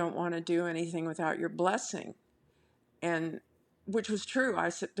I don't want to do anything without your blessing. And which was true. I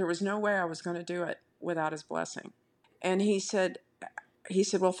said, there was no way I was going to do it without his blessing. And he said,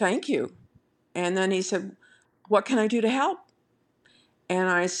 well, thank you. And then he said, what can I do to help? And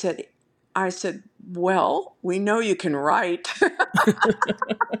I said, well, we know you can write.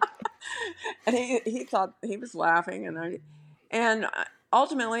 And he thought, he was laughing, and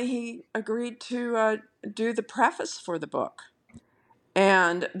ultimately he agreed to do the preface for the book.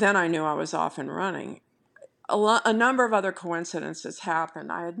 And then I knew I was off and running. A number of other coincidences happened.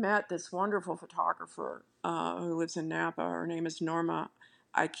 I had met this wonderful photographer who lives in Napa. Her name is Norma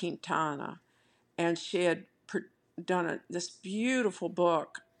Quintana, and she had done this beautiful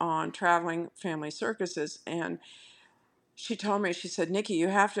book on traveling family circuses. And she told me, she said, Nikki, you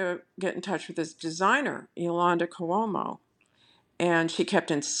have to get in touch with this designer, Yolanda Cuomo. And she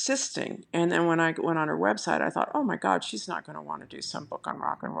kept insisting. And then when I went on her website, I thought, oh my God, she's not going to want to do some book on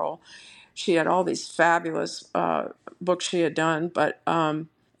rock and roll. She had all these fabulous books she had done. But and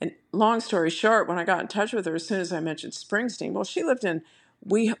long story short, when I got in touch with her, as soon as I mentioned Springsteen, well, she lives in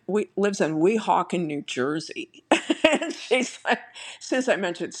Weehawken, New Jersey. And she's like, as soon as I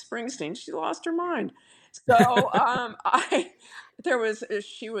mentioned Springsteen, she lost her mind. So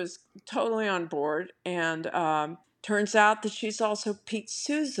she was totally on board, and turns out that she's also Pete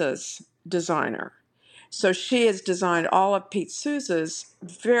Souza's designer. So she has designed all of Pete Souza's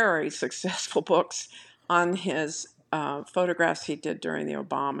very successful books on his photographs he did during the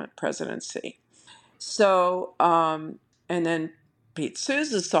Obama presidency. So, and then Pete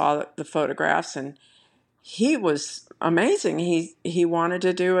Souza saw the photographs, and he was amazing. He wanted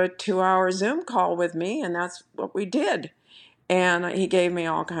to do a 2-hour Zoom call with me, and that's what we did. And he gave me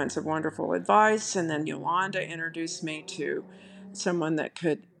all kinds of wonderful advice. And then Yolanda introduced me to someone that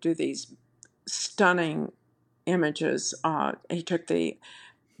could do these stunning images. He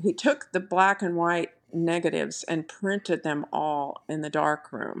took the black and white negatives and printed them all in the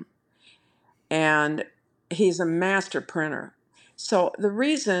darkroom. And he's a master printer. So the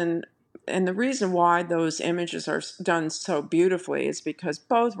reason why those images are done so beautifully is because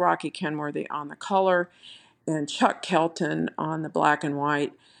both Rocky Kenworthy on the color and Chuck Kelton on the black and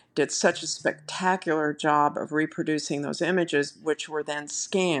white did such a spectacular job of reproducing those images, which were then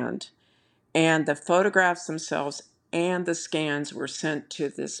scanned. And the photographs themselves and the scans were sent to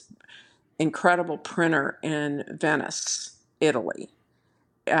this incredible printer in Venice, Italy.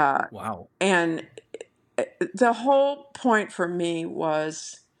 Wow. And the whole point for me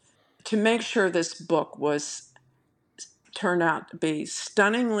was to make sure this book turned out to be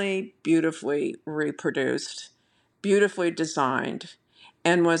stunningly, beautifully reproduced, beautifully designed,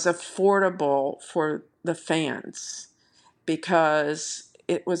 and was affordable for the fans, because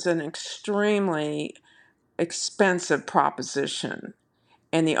it was an extremely expensive proposition.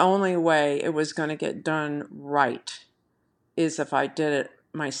 And the only way it was going to get done right is if I did it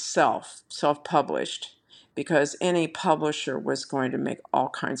myself, self-published, because any publisher was going to make all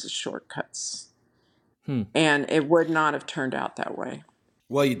kinds of shortcuts. And it would not have turned out that way.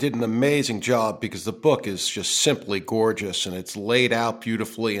 Well, you did an amazing job, because the book is just simply gorgeous, and it's laid out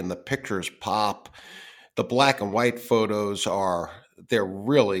beautifully, and the pictures pop. The black and white photos they're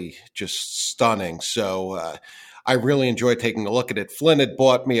really just stunning. So I really enjoyed taking a look at it. Flynn had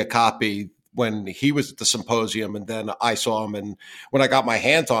bought me a copy when he was at the symposium, and then I saw him. And when I got my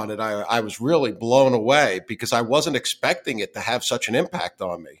hands on it, I was really blown away, because I wasn't expecting it to have such an impact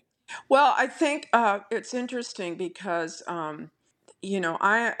on me. Well, I think it's interesting because,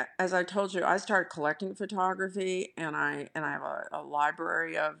 as I told you, I started collecting photography, and I have a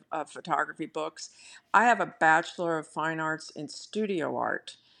library of photography books. I have a Bachelor of Fine Arts in Studio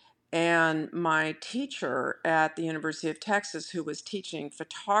Art. And my teacher at the University of Texas, who was teaching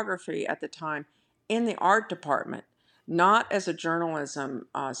photography at the time in the art department, not as a journalism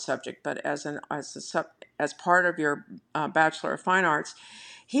subject, but as part of your Bachelor of Fine Arts,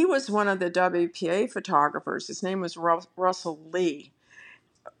 he was one of the WPA photographers. His name was Russell Lee.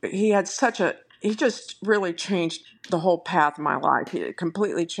 He just really changed the whole path of my life. He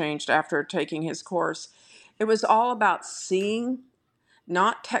completely changed after taking his course. It was all about seeing,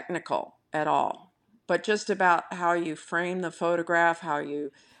 not technical at all, but just about how you frame the photograph, how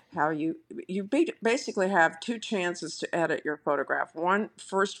you basically have two chances to edit your photograph. One,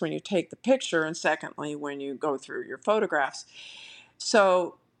 first when you take the picture, and secondly when you go through your photographs.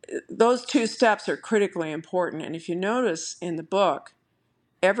 So those two steps are critically important. And if you notice in the book,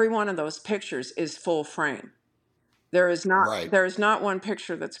 every one of those pictures is full frame. There is not one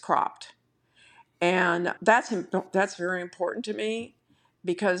picture that's cropped. And that's very important to me,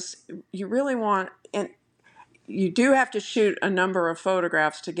 because you really want, and you do have to shoot a number of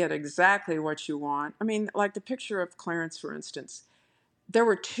photographs to get exactly what you want. I mean, like the picture of Clarence, for instance, there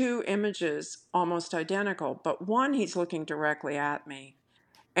were two images almost identical, but one, he's looking directly at me,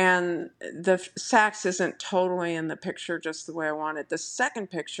 and the sax isn't totally in the picture just the way I wanted. The second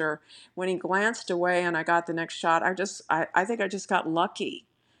picture, when he glanced away and I got the next shot, I think I just got lucky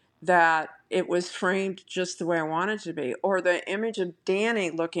that it was framed just the way I wanted it to be. Or the image of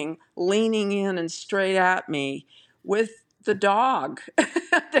Danny leaning in and straight at me with the dog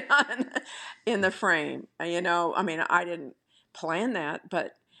in the frame. I mean, I didn't plan that,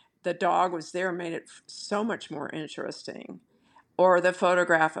 but the dog was there, made it so much more interesting. Or the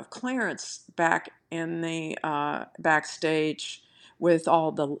photograph of Clarence back in the backstage with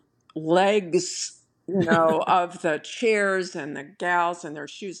all the legs, of the chairs and the gals and their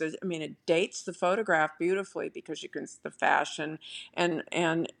shoes. I mean, it dates the photograph beautifully, because you can see the fashion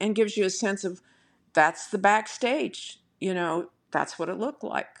and gives you a sense of that's the backstage. That's what it looked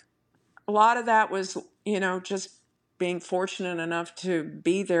like. A lot of that was, just being fortunate enough to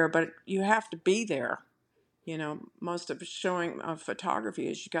be there, but you have to be there. Most of showing of photography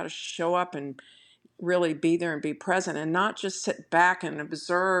is you got to show up and really be there and be present, and not just sit back and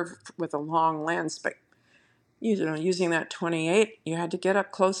observe with a long lens, but using that 28, you had to get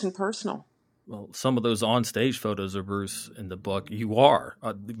up close and personal. Well, some of those on-stage photos of Bruce in the book, you are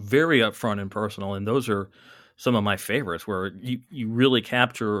very upfront and personal, and those are some of my favorites, where you really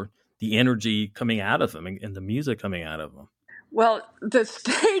capture the energy coming out of him and the music coming out of him. Well, the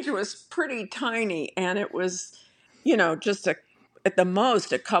stage was pretty tiny, and it was, just at the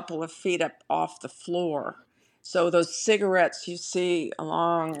most a couple of feet up off the floor. So those cigarettes you see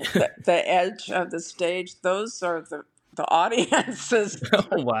along the edge of the stage, those are the audiences.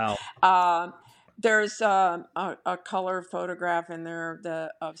 Oh, wow. There's a color photograph in there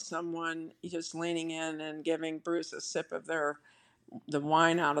of someone just leaning in and giving Bruce a sip of the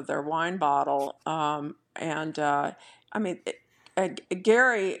wine out of their wine bottle.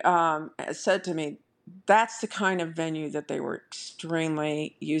 Gary said to me, that's the kind of venue that they were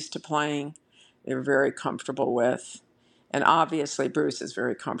extremely used to playing. They were very comfortable with. And obviously, Bruce is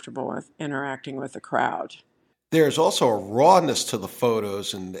very comfortable with interacting with the crowd. There's also a rawness to the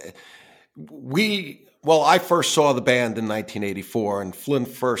photos. And I first saw the band in 1984, and Flynn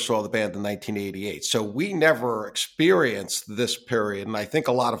first saw the band in 1988. So we never experienced this period. And I think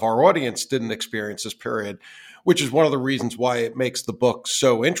a lot of our audience didn't experience this period, which is one of the reasons why it makes the book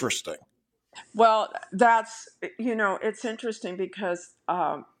so interesting. Well, it's interesting because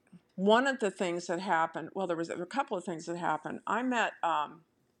one of the things that happened, there was a couple of things that happened. I met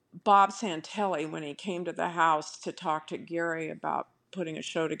Bob Santelli when he came to the house to talk to Gary about putting a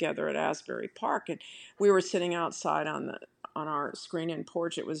show together at Asbury Park, and we were sitting outside on our screen-in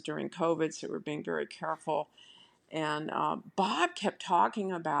porch. It was during COVID, so we were being very careful. And Bob kept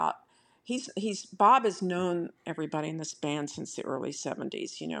talking about Bob has known everybody in this band since the early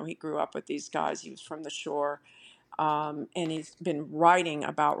 70s. He grew up with these guys. He was from the shore. And he's been writing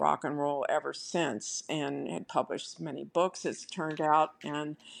about rock and roll ever since, and had published many books, as it turned out,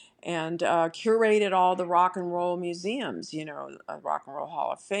 and curated all the rock and roll museums, Rock and Roll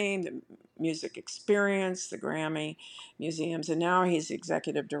Hall of Fame, the Music Experience, the Grammy museums, and now he's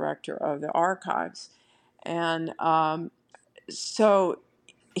executive director of the archives. And so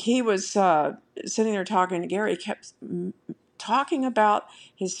he was sitting there talking to Gary. He kept talking about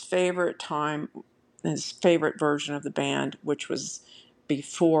his favorite time, his favorite version of the band, which was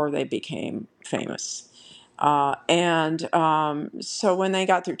before they became famous. So when they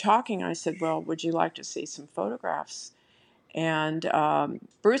got through talking, I said, well, would you like to see some photographs? And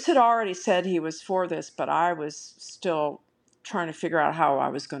Bruce had already said he was for this, but I was still trying to figure out how I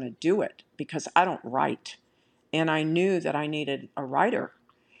was going to do it, because I don't write. And I knew that I needed a writer.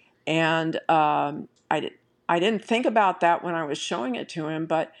 And I didn't think about that when I was showing it to him,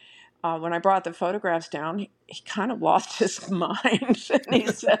 but when I brought the photographs down, he kind of lost his mind. And he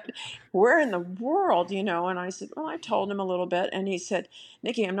said, where in the world, And I said, well, I told him a little bit. And he said,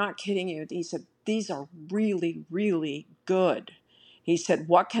 Nikki, I'm not kidding you. He said, these are really, really good. He said,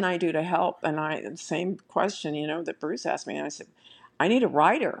 what can I do to help? And the same question, that Bruce asked me. And I said, I need a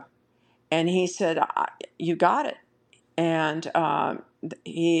writer. And he said, you got it. And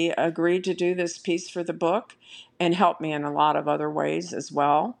he agreed to do this piece for the book and helped me in a lot of other ways as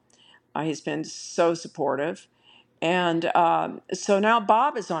well. He's been so supportive. And so now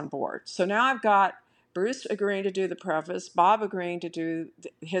Bob is on board. So now I've got Bruce agreeing to do the preface, Bob agreeing to do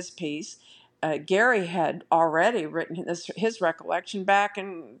his piece. Gary had already written his recollection back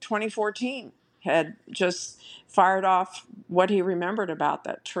in 2014, had just fired off what he remembered about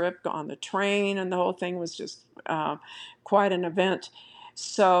that trip on the train, and the whole thing was just quite an event.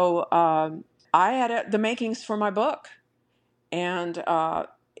 So I had the makings for my book. And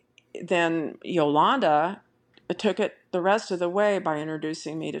then Yolanda took it the rest of the way by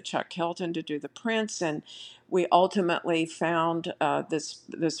introducing me to Chuck Hilton to do the prints, and we ultimately found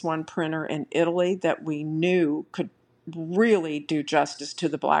this one printer in Italy that we knew could really do justice to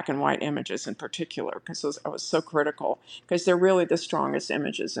the black and white images in particular, because I was so critical, because they're really the strongest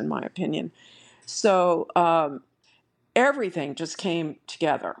images in my opinion. So everything just came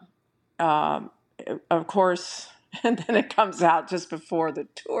together. Of course. And then it comes out just before the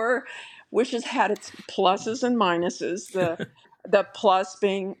tour, which has had its pluses and minuses. The plus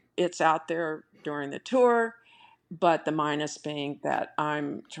being it's out there during the tour, but the minus being that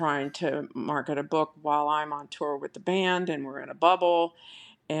I'm trying to market a book while I'm on tour with the band and we're in a bubble.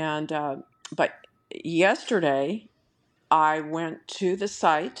 And but yesterday I went to the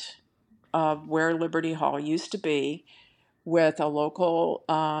site of where Liberty Hall used to be with a local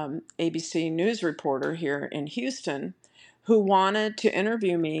ABC News reporter here in Houston who wanted to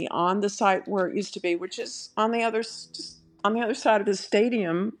interview me on the site where it used to be, which is on the other side of the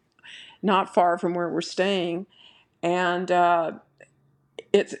stadium, not far from where we're staying. And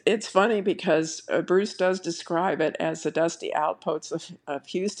it's funny because Bruce does describe it as the dusty outposts of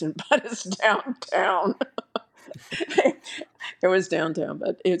Houston, but it's downtown. It was downtown,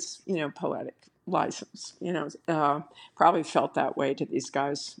 but it's, poetic license, probably felt that way to these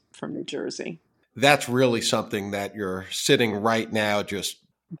guys from New Jersey. That's really something that you're sitting right now just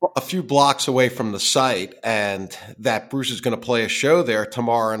a few blocks away from the site, and that Bruce is going to play a show there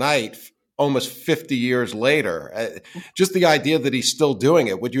tomorrow night, almost 50 years later. Just the idea that he's still doing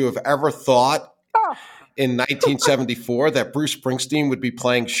it. Would you have ever thought in 1974 that Bruce Springsteen would be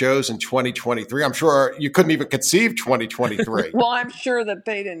playing shows in 2023? I'm sure you couldn't even conceive 2023. Well, I'm sure that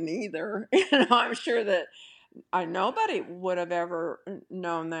they didn't either. I'm sure that nobody would have ever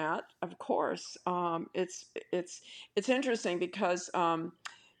known that. Of course, it's interesting because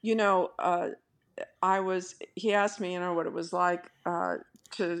you know he asked me, what it was like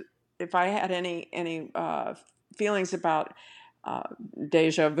to if I had any feelings about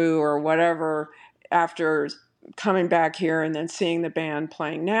deja vu or whatever after coming back here and then seeing the band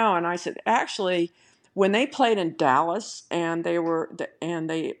playing now. And I said, actually, when they played in Dallas and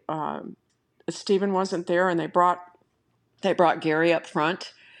Stephen wasn't there, and they brought Gary up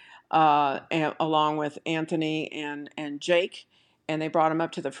front, along with Anthony and Jake, and they brought him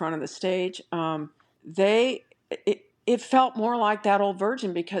up to the front of the stage. It felt more like that old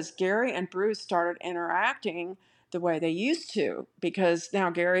Virgin because Gary and Bruce started interacting the way they used to, because now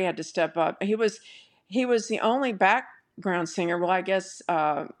Gary had to step up. He was the only background singer. Well, I guess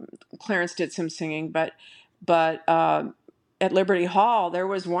Clarence did some singing, but at Liberty Hall there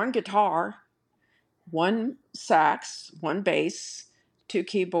was one guitar, one sax, one bass, two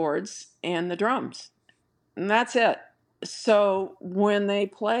keyboards, and the drums, and that's it. So when they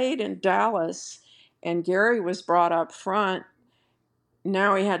played in Dallas and Gary was brought up front,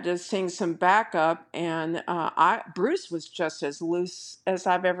 now he had to sing some backup, and Bruce was just as loose as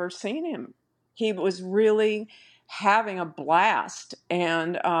I've ever seen him. He was really having a blast,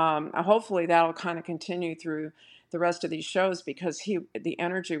 and hopefully that'll kind of continue through the rest of these shows because the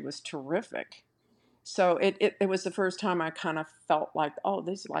energy was terrific. So it was the first time I kind of felt like, oh,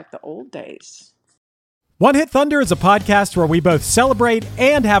 this is like the old days. One Hit Thunder is a podcast where we both celebrate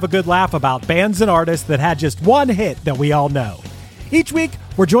and have a good laugh about bands and artists that had just one hit that we all know. Each week,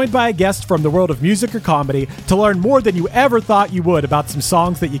 we're joined by a guest from the world of music or comedy to learn more than you ever thought you would about some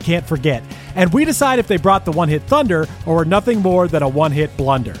songs that you can't forget. And we decide if they brought the One Hit Thunder or were nothing more than a one-hit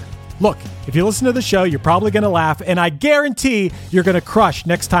blunder. Look, if you listen to the show, you're probably going to laugh, and I guarantee you're going to crush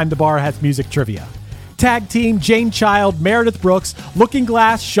next time the bar has music trivia. Tag Team, Jane Child, Meredith Brooks, Looking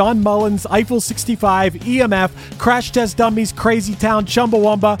Glass, Sean Mullins, Eiffel 65, EMF, Crash Test Dummies, Crazy Town,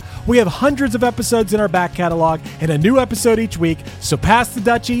 Chumbawamba. We have hundreds of episodes in our back catalog and a new episode each week, so pass the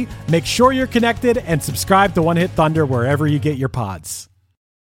Dutchie, make sure you're connected, and subscribe to One Hit Thunder wherever you get your pods.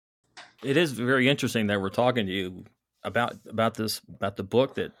 It is very interesting that we're talking to you about the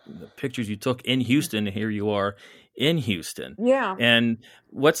book, that the pictures you took in Houston, and here you are in Houston. Yeah. And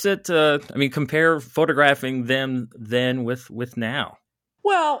what's it, compare photographing them then with now.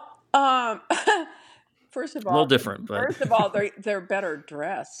 Well, first of all, a little different, but first of all, they're better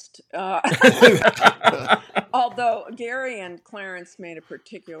dressed. Although Gary and Clarence made a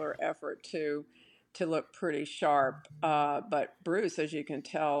particular effort to look pretty sharp. But Bruce, as you can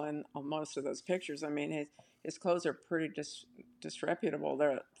tell in most of those pictures, I mean, his clothes are pretty disreputable.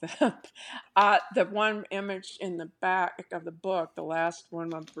 The one image in the back of the book, the last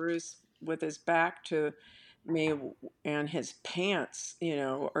one of Bruce with his back to me and his pants,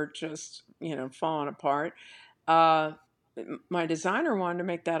 are just, falling apart. My designer wanted to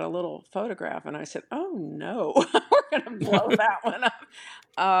make that a little photograph, and I said, "Oh no, we're going to blow that one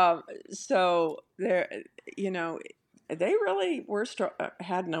up." So there, they really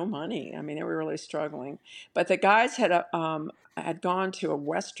had no money. I mean, they were really struggling. But the guys had gone to a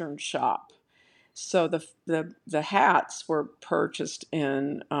Western shop, so the hats were purchased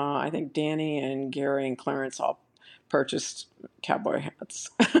in. I think Danny and Gary and Clarence all purchased cowboy hats.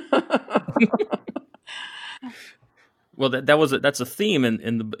 Well, that's a theme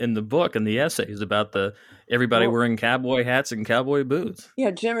in the book and the essays about everybody wearing cowboy hats and cowboy boots. Yeah,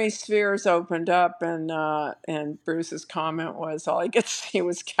 Jimmy Spheres opened up, and Bruce's comment was all he could see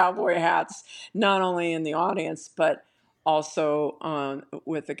was cowboy hats, not only in the audience but also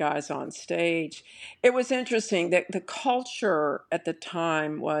with the guys on stage. It was interesting that the culture at the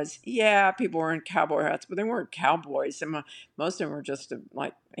time was, people were in cowboy hats, but they weren't cowboys. And most of them were just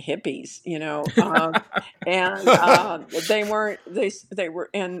like hippies, and they weren't. They were,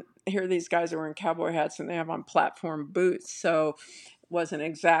 and here these guys are wearing cowboy hats and they have on platform boots, so it wasn't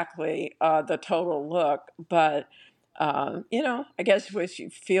exactly the total look, but. I guess if you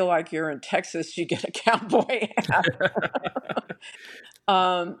feel like you're in Texas, you get a cowboy hat.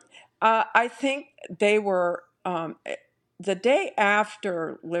 I think they were, the day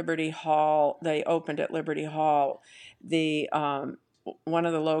after Liberty Hall, they opened at Liberty Hall, one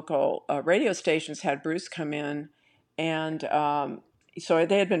of the local radio stations had Bruce come in, and so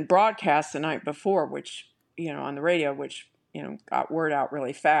they had been broadcast the night before, which, on the radio, which got word out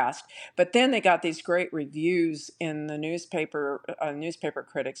really fast. But then they got these great reviews in the newspaper. Newspaper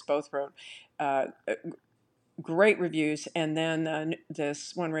critics both wrote great reviews. And then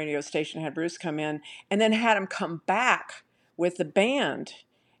this one radio station had Bruce come in and then had him come back with the band.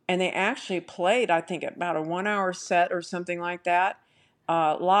 And they actually played, I think, about a 1 hour set or something like that,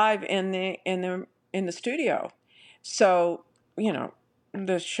 live in the studio. So,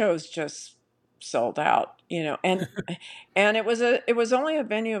 the show's just sold out, and and it was only a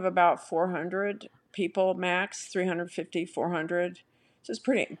venue of about 400 people max, 350, 400. So it's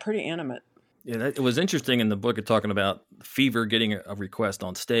pretty intimate. Yeah, it was interesting in the book of talking about Fever getting a request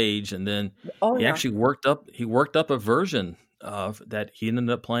on stage, and then he actually worked up a version of that he ended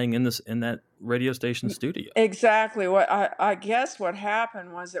up playing in that radio station studio. Exactly. What I guess what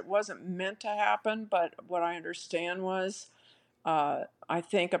happened was it wasn't meant to happen, but what I understand was I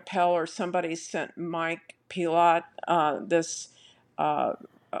think Appel or somebody sent Mike Pilot this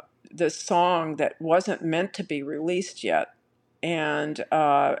song that wasn't meant to be released yet. And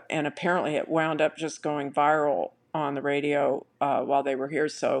apparently it wound up just going viral on the radio while they were here.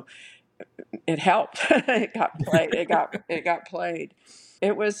 So it helped. It got played. It got played.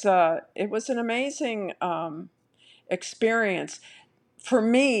 It was an amazing experience for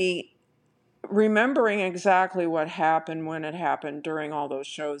me. Remembering exactly what happened when it happened during all those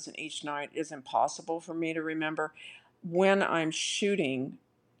shows and each night is impossible for me to remember. When I'm shooting,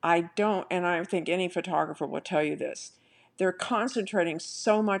 I don't, and I think any photographer will tell you this. They're concentrating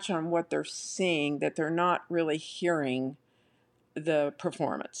so much on what they're seeing that they're not really hearing the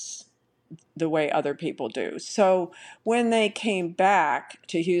performance the way other people do. So when they came back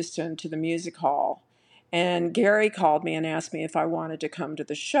to Houston to the music hall, and Gary called me and asked me if I wanted to come to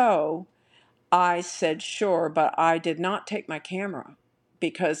the show, I said sure, but I did not take my camera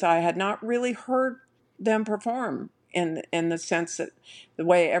because I had not really heard them perform in the sense that the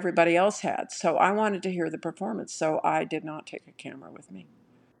way everybody else had. So I wanted to hear the performance, so I did not take a camera with me.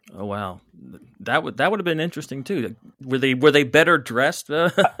 Oh wow, that would have been interesting too. Were they better dressed? Well,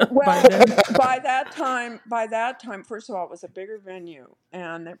 by then? by that time, first of all, it was a bigger venue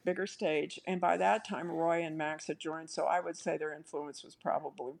and a bigger stage, and by that time, Roy and Max had joined. So I would say their influence was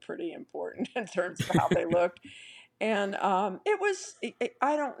probably pretty important in terms of how they looked. And I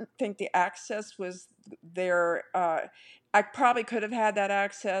don't think the access was there. I probably could have had that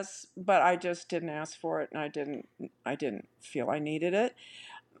access, but I just didn't ask for it, and I didn't feel I needed it.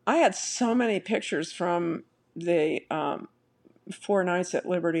 I had so many pictures from the 4 nights at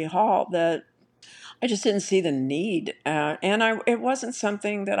Liberty Hall that I just didn't see the need. And it wasn't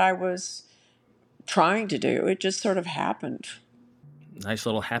something that I was trying to do. It just sort of happened. Nice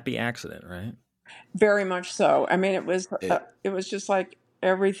little happy accident, right? Very much so. I mean, it was just like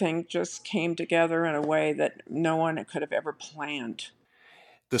everything just came together in a way that no one could have ever planned.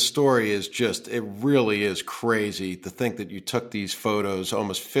 The story is it really is crazy to think that you took these photos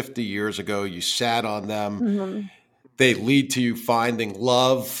almost 50 years ago. You sat on them. Mm-hmm. They lead to you finding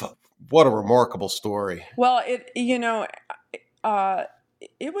love. What a remarkable story. Well, it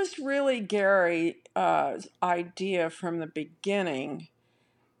was really Gary's idea from the beginning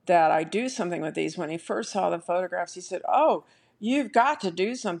that I do something with these. When he first saw the photographs, he said, "Oh, you've got to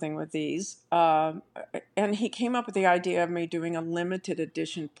do something with these." And he came up with the idea of me doing a limited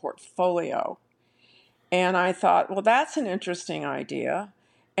edition portfolio. And I thought, well, that's an interesting idea.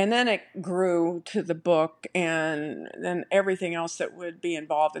 And then it grew to the book and then everything else that would be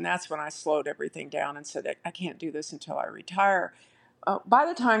involved. And that's when I slowed everything down and said, I can't do this until I retire. By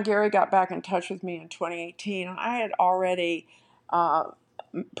the time Gary got back in touch with me in 2018, I had already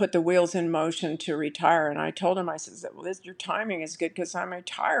put the wheels in motion to retire. And I told him, I said, well, your timing is good because I'm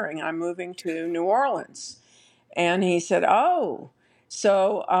retiring. I'm moving to New Orleans. And he said, oh.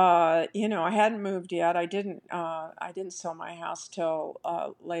 So, I hadn't moved yet. I didn't sell my house till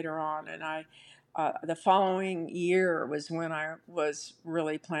later on. And the following year was when I was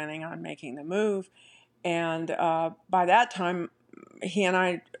really planning on making the move. And by that time, he and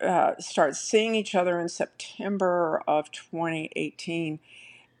I started seeing each other in September of 2018.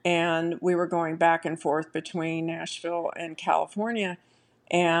 And we were going back and forth between Nashville and California.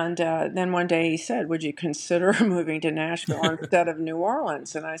 And then one day he said, would you consider moving to Nashville instead of New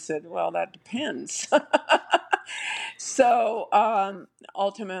Orleans? And I said, well, that depends. So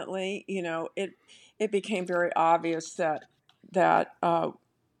ultimately, it became very obvious that the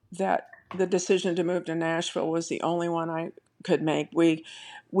decision to move to Nashville was the only one I could make. We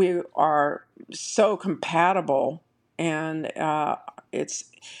are so compatible, and it's,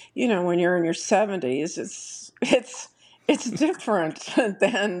 when you're in your 70s, it's different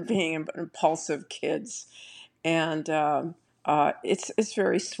than being impulsive kids. and it's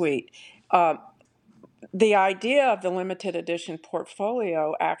very sweet. The idea of the limited edition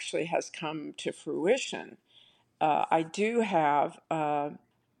portfolio actually has come to fruition. I do have a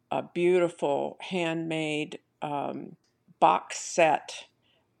beautiful handmade box set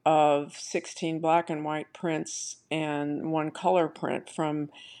of 16 black and white prints and one color print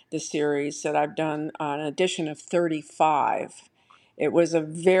from the series that I've done an edition of 35. It was a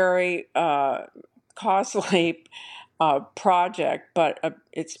very costly project, but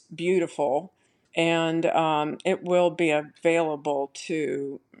it's beautiful, and it will be available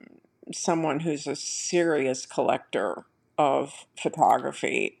to someone who's a serious collector of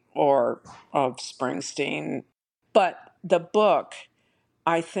photography or of Springsteen. But the book,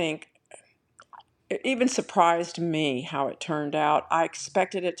 I think, it even surprised me how it turned out. I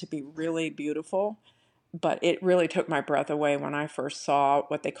expected it to be really beautiful, but it really took my breath away when I first saw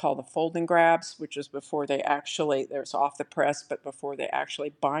what they call the folding grabs, which is before they actually, there's off the press, but before they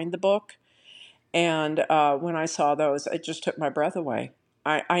actually bind the book. And when I saw those, it just took my breath away.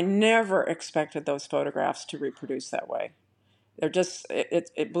 I never expected those photographs to reproduce that way. They're just,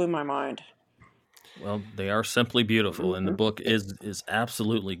 it blew my mind. Well, they are simply beautiful, and the book is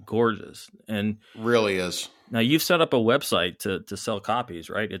absolutely gorgeous. And really is. Now you've set up a website to sell copies,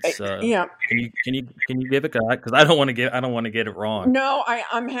 right? It's yeah. Can you give it, because I don't want to get it wrong. No,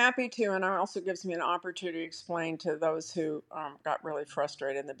 I'm happy to, and it also gives me an opportunity to explain to those who got really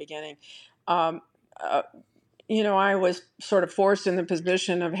frustrated in the beginning. I was sort of forced in the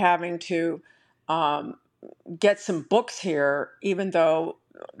position of having to get some books here, even though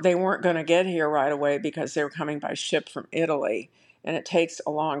they weren't going to get here right away because they were coming by ship from Italy, and it takes a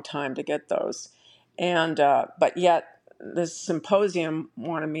long time to get those. And but yet the symposium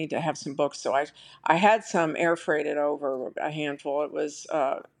wanted me to have some books, so I had some air freighted over, a handful. It was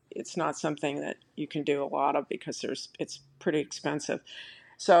it's not something that you can do a lot of because it's pretty expensive.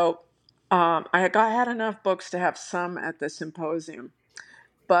 So I had enough books to have some at the symposium,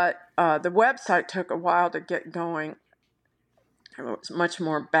 but the website took a while to get going. It was much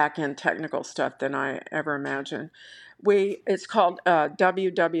more back-end technical stuff than I ever imagined. It's called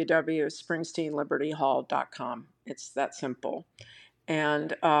www.springsteenlibertyhall.com. It's that simple.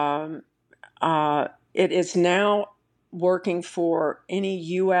 And it is now working for any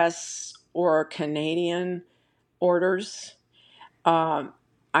U.S. or Canadian orders.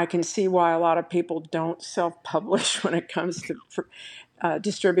 I can see why a lot of people don't self-publish when it comes to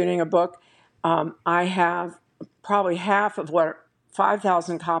distributing a book. I have probably half of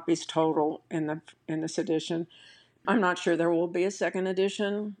 5,000 copies total in this edition. I'm not sure there will be a second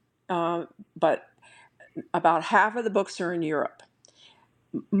edition, but about half of the books are in Europe.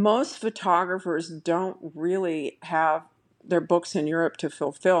 Most photographers don't really have their books in Europe to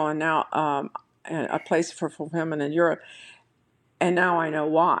fulfill, and now a place for fulfillment in Europe. And now I know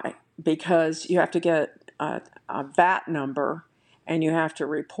why, because you have to get a VAT number, and you have to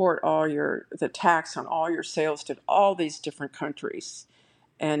report the tax on all your sales to all these different countries.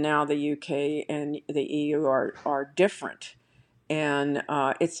 And now the UK and the EU are different. And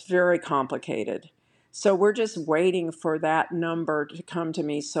it's very complicated. So we're just waiting for that number to come to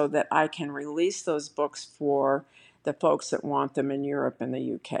me so that I can release those books for the folks that want them in Europe and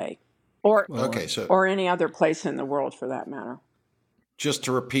the UK. Or any other place in the world for that matter. Just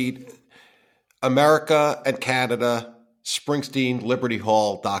to repeat, America and Canada,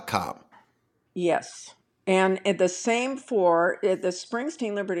 SpringsteenLibertyHall.com. Yes. And the same for the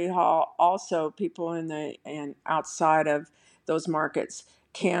Springsteen Liberty Hall, also people and outside of those markets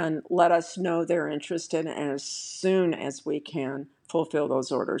can let us know they're interested, and as soon as we can fulfill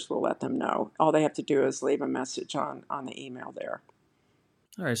those orders, we'll let them know. All they have to do is leave a message on the email there.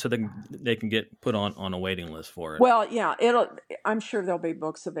 All right, so they can get put on a waiting list for it. Well, yeah, I'm sure there'll be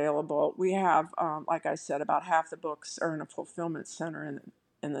books available. We have, like I said, about half the books are in a fulfillment center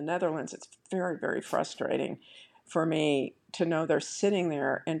in the Netherlands. It's very, very frustrating for me to know they're sitting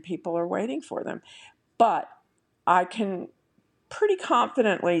there and people are waiting for them. But I can pretty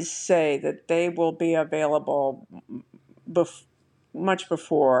confidently say that they will be available much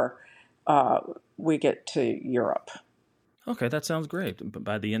before we get to Europe. Okay, that sounds great. But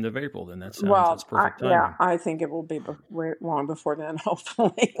by the end of April, then that's perfect timing. Yeah, I think it will be long before then,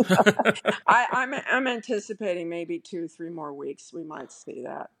 hopefully. I'm anticipating maybe 2-3 more weeks. We might see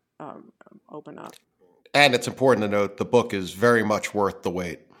that open up. And it's important to note the book is very much worth the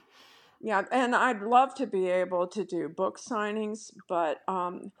wait. Yeah, and I'd love to be able to do book signings, but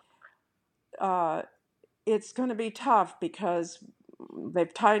it's going to be tough because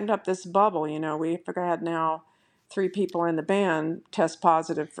they've tightened up this bubble. We've had now 3 people in the band test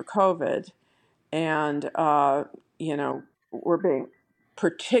positive for COVID, And, we're being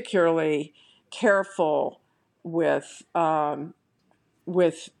particularly careful with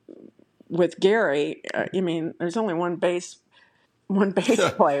Gary. There's only one bass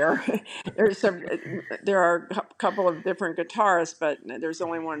player. There are a couple of different guitarists, but there's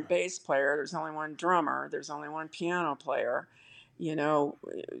only one bass player. There's only one drummer. There's only one piano player.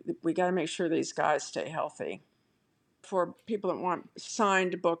 We got to make sure these guys stay healthy. For people that want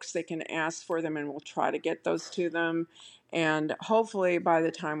signed books, they can ask for them, and we'll try to get those to them. And hopefully by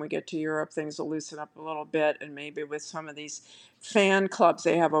the time we get to Europe, things will loosen up a little bit, and maybe with some of these fan clubs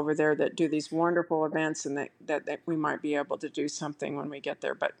they have over there that do these wonderful events, and that we might be able to do something when we get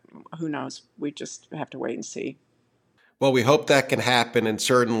there. But who knows? We just have to wait and see. Well, we hope that can happen, and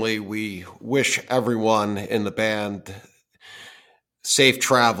certainly we wish everyone in the band safe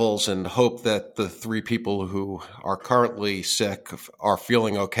travels and hope that the 3 people who are currently sick are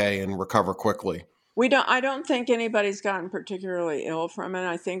feeling okay and recover quickly. I don't think anybody's gotten particularly ill from it.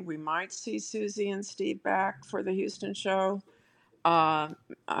 I think we might see Susie and Steve back for the Houston show.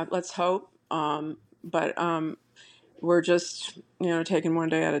 Let's hope. But we're just, taking one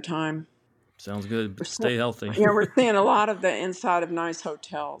day at a time. Sounds good. Stay healthy. Yeah, we're seeing a lot of the inside of nice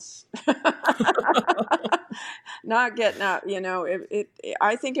hotels. Not getting out,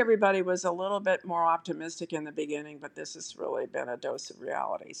 I think everybody was a little bit more optimistic in the beginning, but this has really been a dose of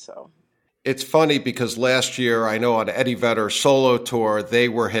reality. So it's funny because last year, I know on Eddie Vedder's solo tour, they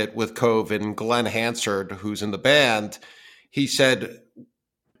were hit with COVID, and Glenn Hansard, who's in the band, he said,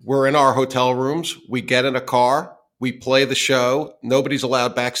 we're in our hotel rooms, we get in a car, we play the show, nobody's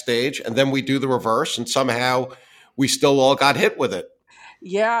allowed backstage, and then we do the reverse, and somehow we still all got hit with it.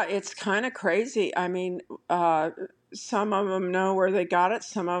 Yeah, it's kind of crazy. Some of them know where they got it,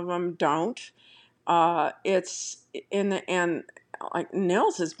 some of them don't. It's in the end, like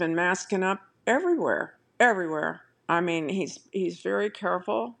Nils has been masking up everywhere. He's very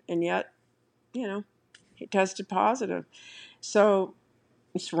careful, and yet, he tested positive. So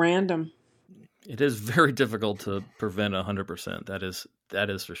it's random. It is very difficult to prevent 100%. That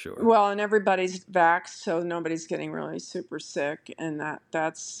is for sure. Well, and everybody's vaxxed, so nobody's getting really super sick, and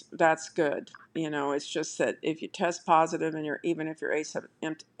that's good. It's just that if you test positive and even if you're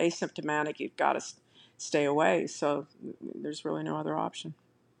asymptomatic, you've got to stay away. So there's really no other option.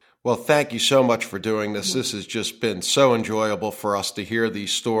 Well, thank you so much for doing this. This has just been so enjoyable for us to hear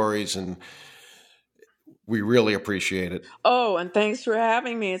these stories, and we really appreciate it. Oh, and thanks for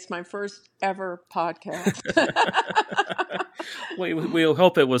having me. It's my first ever podcast. We'll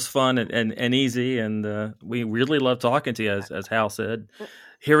hope it was fun and easy, and we really love talking to you, as Hal said.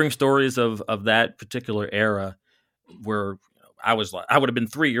 Hearing stories of that particular era where I would have been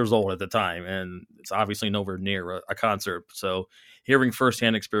 3 years old at the time, and it's obviously nowhere near a concert. So hearing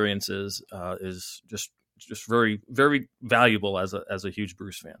firsthand experiences is just very, very valuable as a huge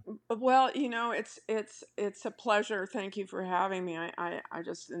Bruce fan. Well, it's a pleasure. Thank you for having me. I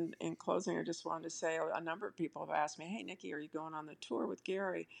just, in closing, I just wanted to say a number of people have asked me, hey, Nikki, are you going on the tour with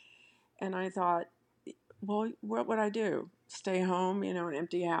Gary? And I thought, well, what would I do? Stay home, an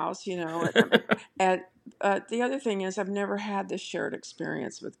empty house, And the other thing is I've never had this shared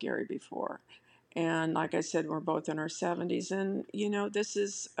experience with Gary before. And like I said, we're both in our 70s. And,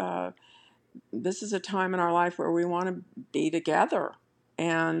 this is a time in our life where we want to be together,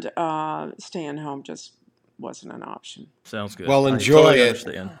 and staying home just wasn't an option. Sounds good. Well, enjoy it.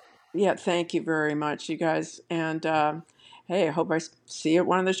 Yeah, thank you very much, you guys. And hey, I hope I see you at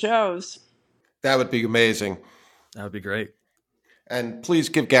one of the shows. That would be amazing. That would be great. And please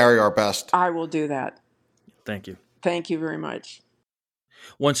give Gary our best. I will do that. Thank you. Thank you very much.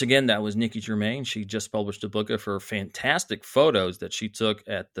 Once again, that was Nikki Germain. She just published a book of her fantastic photos that she took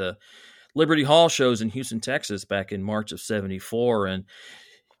at the Liberty Hall shows in Houston, Texas back in March of 74. And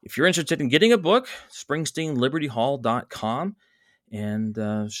if you're interested in getting a book, SpringsteenLibertyHall.com,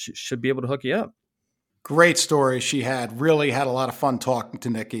 and should be able to hook you up. Great story she had. Really had a lot of fun talking to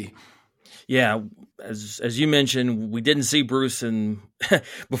Nikki. Yeah, as you mentioned, we didn't see Bruce in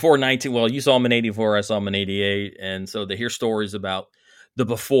before 19. Well, you saw him in 84, I saw him in 88. And so to hear stories about the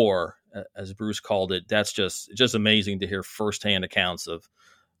before, as Bruce called it, that's just amazing to hear firsthand accounts of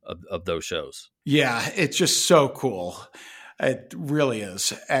those shows. Yeah, it's just so cool. It really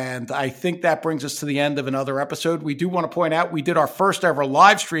is. And I think that brings us to the end of another episode. We do want to point out we did our first ever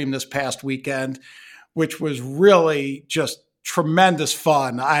live stream this past weekend, which was really just tremendous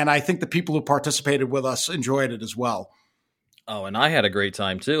fun. And I think the people who participated with us enjoyed it as well. Oh, and I had a great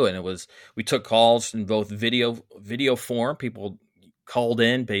time too. And we took calls in both video form. People called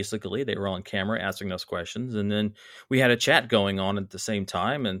in, basically. They were on camera asking us questions. And then we had a chat going on at the same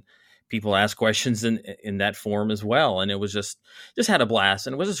time. And people asked questions in that form as well. And it was just had a blast.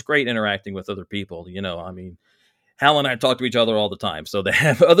 And it was just great interacting with other people. I mean, Hal and I talk to each other all the time. So to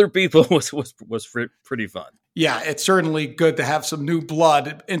have other people was pretty fun. Yeah, it's certainly good to have some new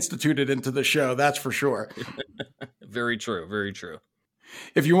blood instituted into the show. That's for sure. Very true. Very true.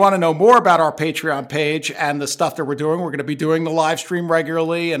 If you want to know more about our Patreon page and the stuff that we're going to be doing the live stream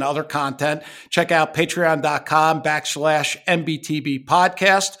regularly and other content. Check out patreon.com/NBTB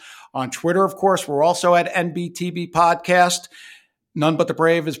podcast. On Twitter, of course, we're also at NBTB podcast. None But the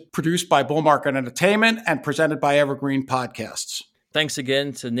Brave is produced by Bull Market Entertainment and presented by Evergreen Podcasts. Thanks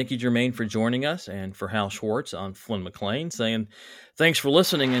again to Nikki Germain for joining us, and for Hal Schwartz on Flynn McLean saying thanks for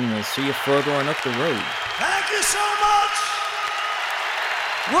listening, and we'll see you further on up the road. Thank you so much.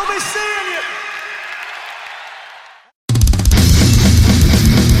 We'll be seeing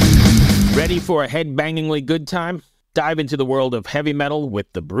you. Ready for a head-bangingly good time? Dive into the world of heavy metal with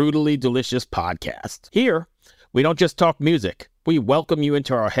the Brutally Delicious podcast. Here, we don't just talk music. We welcome you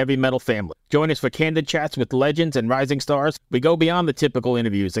into our heavy metal family. Join us for candid chats with legends and rising stars. We go beyond the typical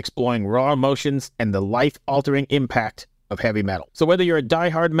interviews, exploring raw emotions and the life-altering impact of heavy metal. So whether you're a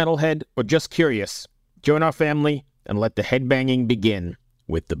diehard metalhead or just curious, join our family and let the headbanging begin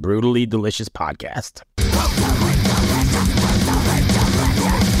with the Brutally Delicious podcast.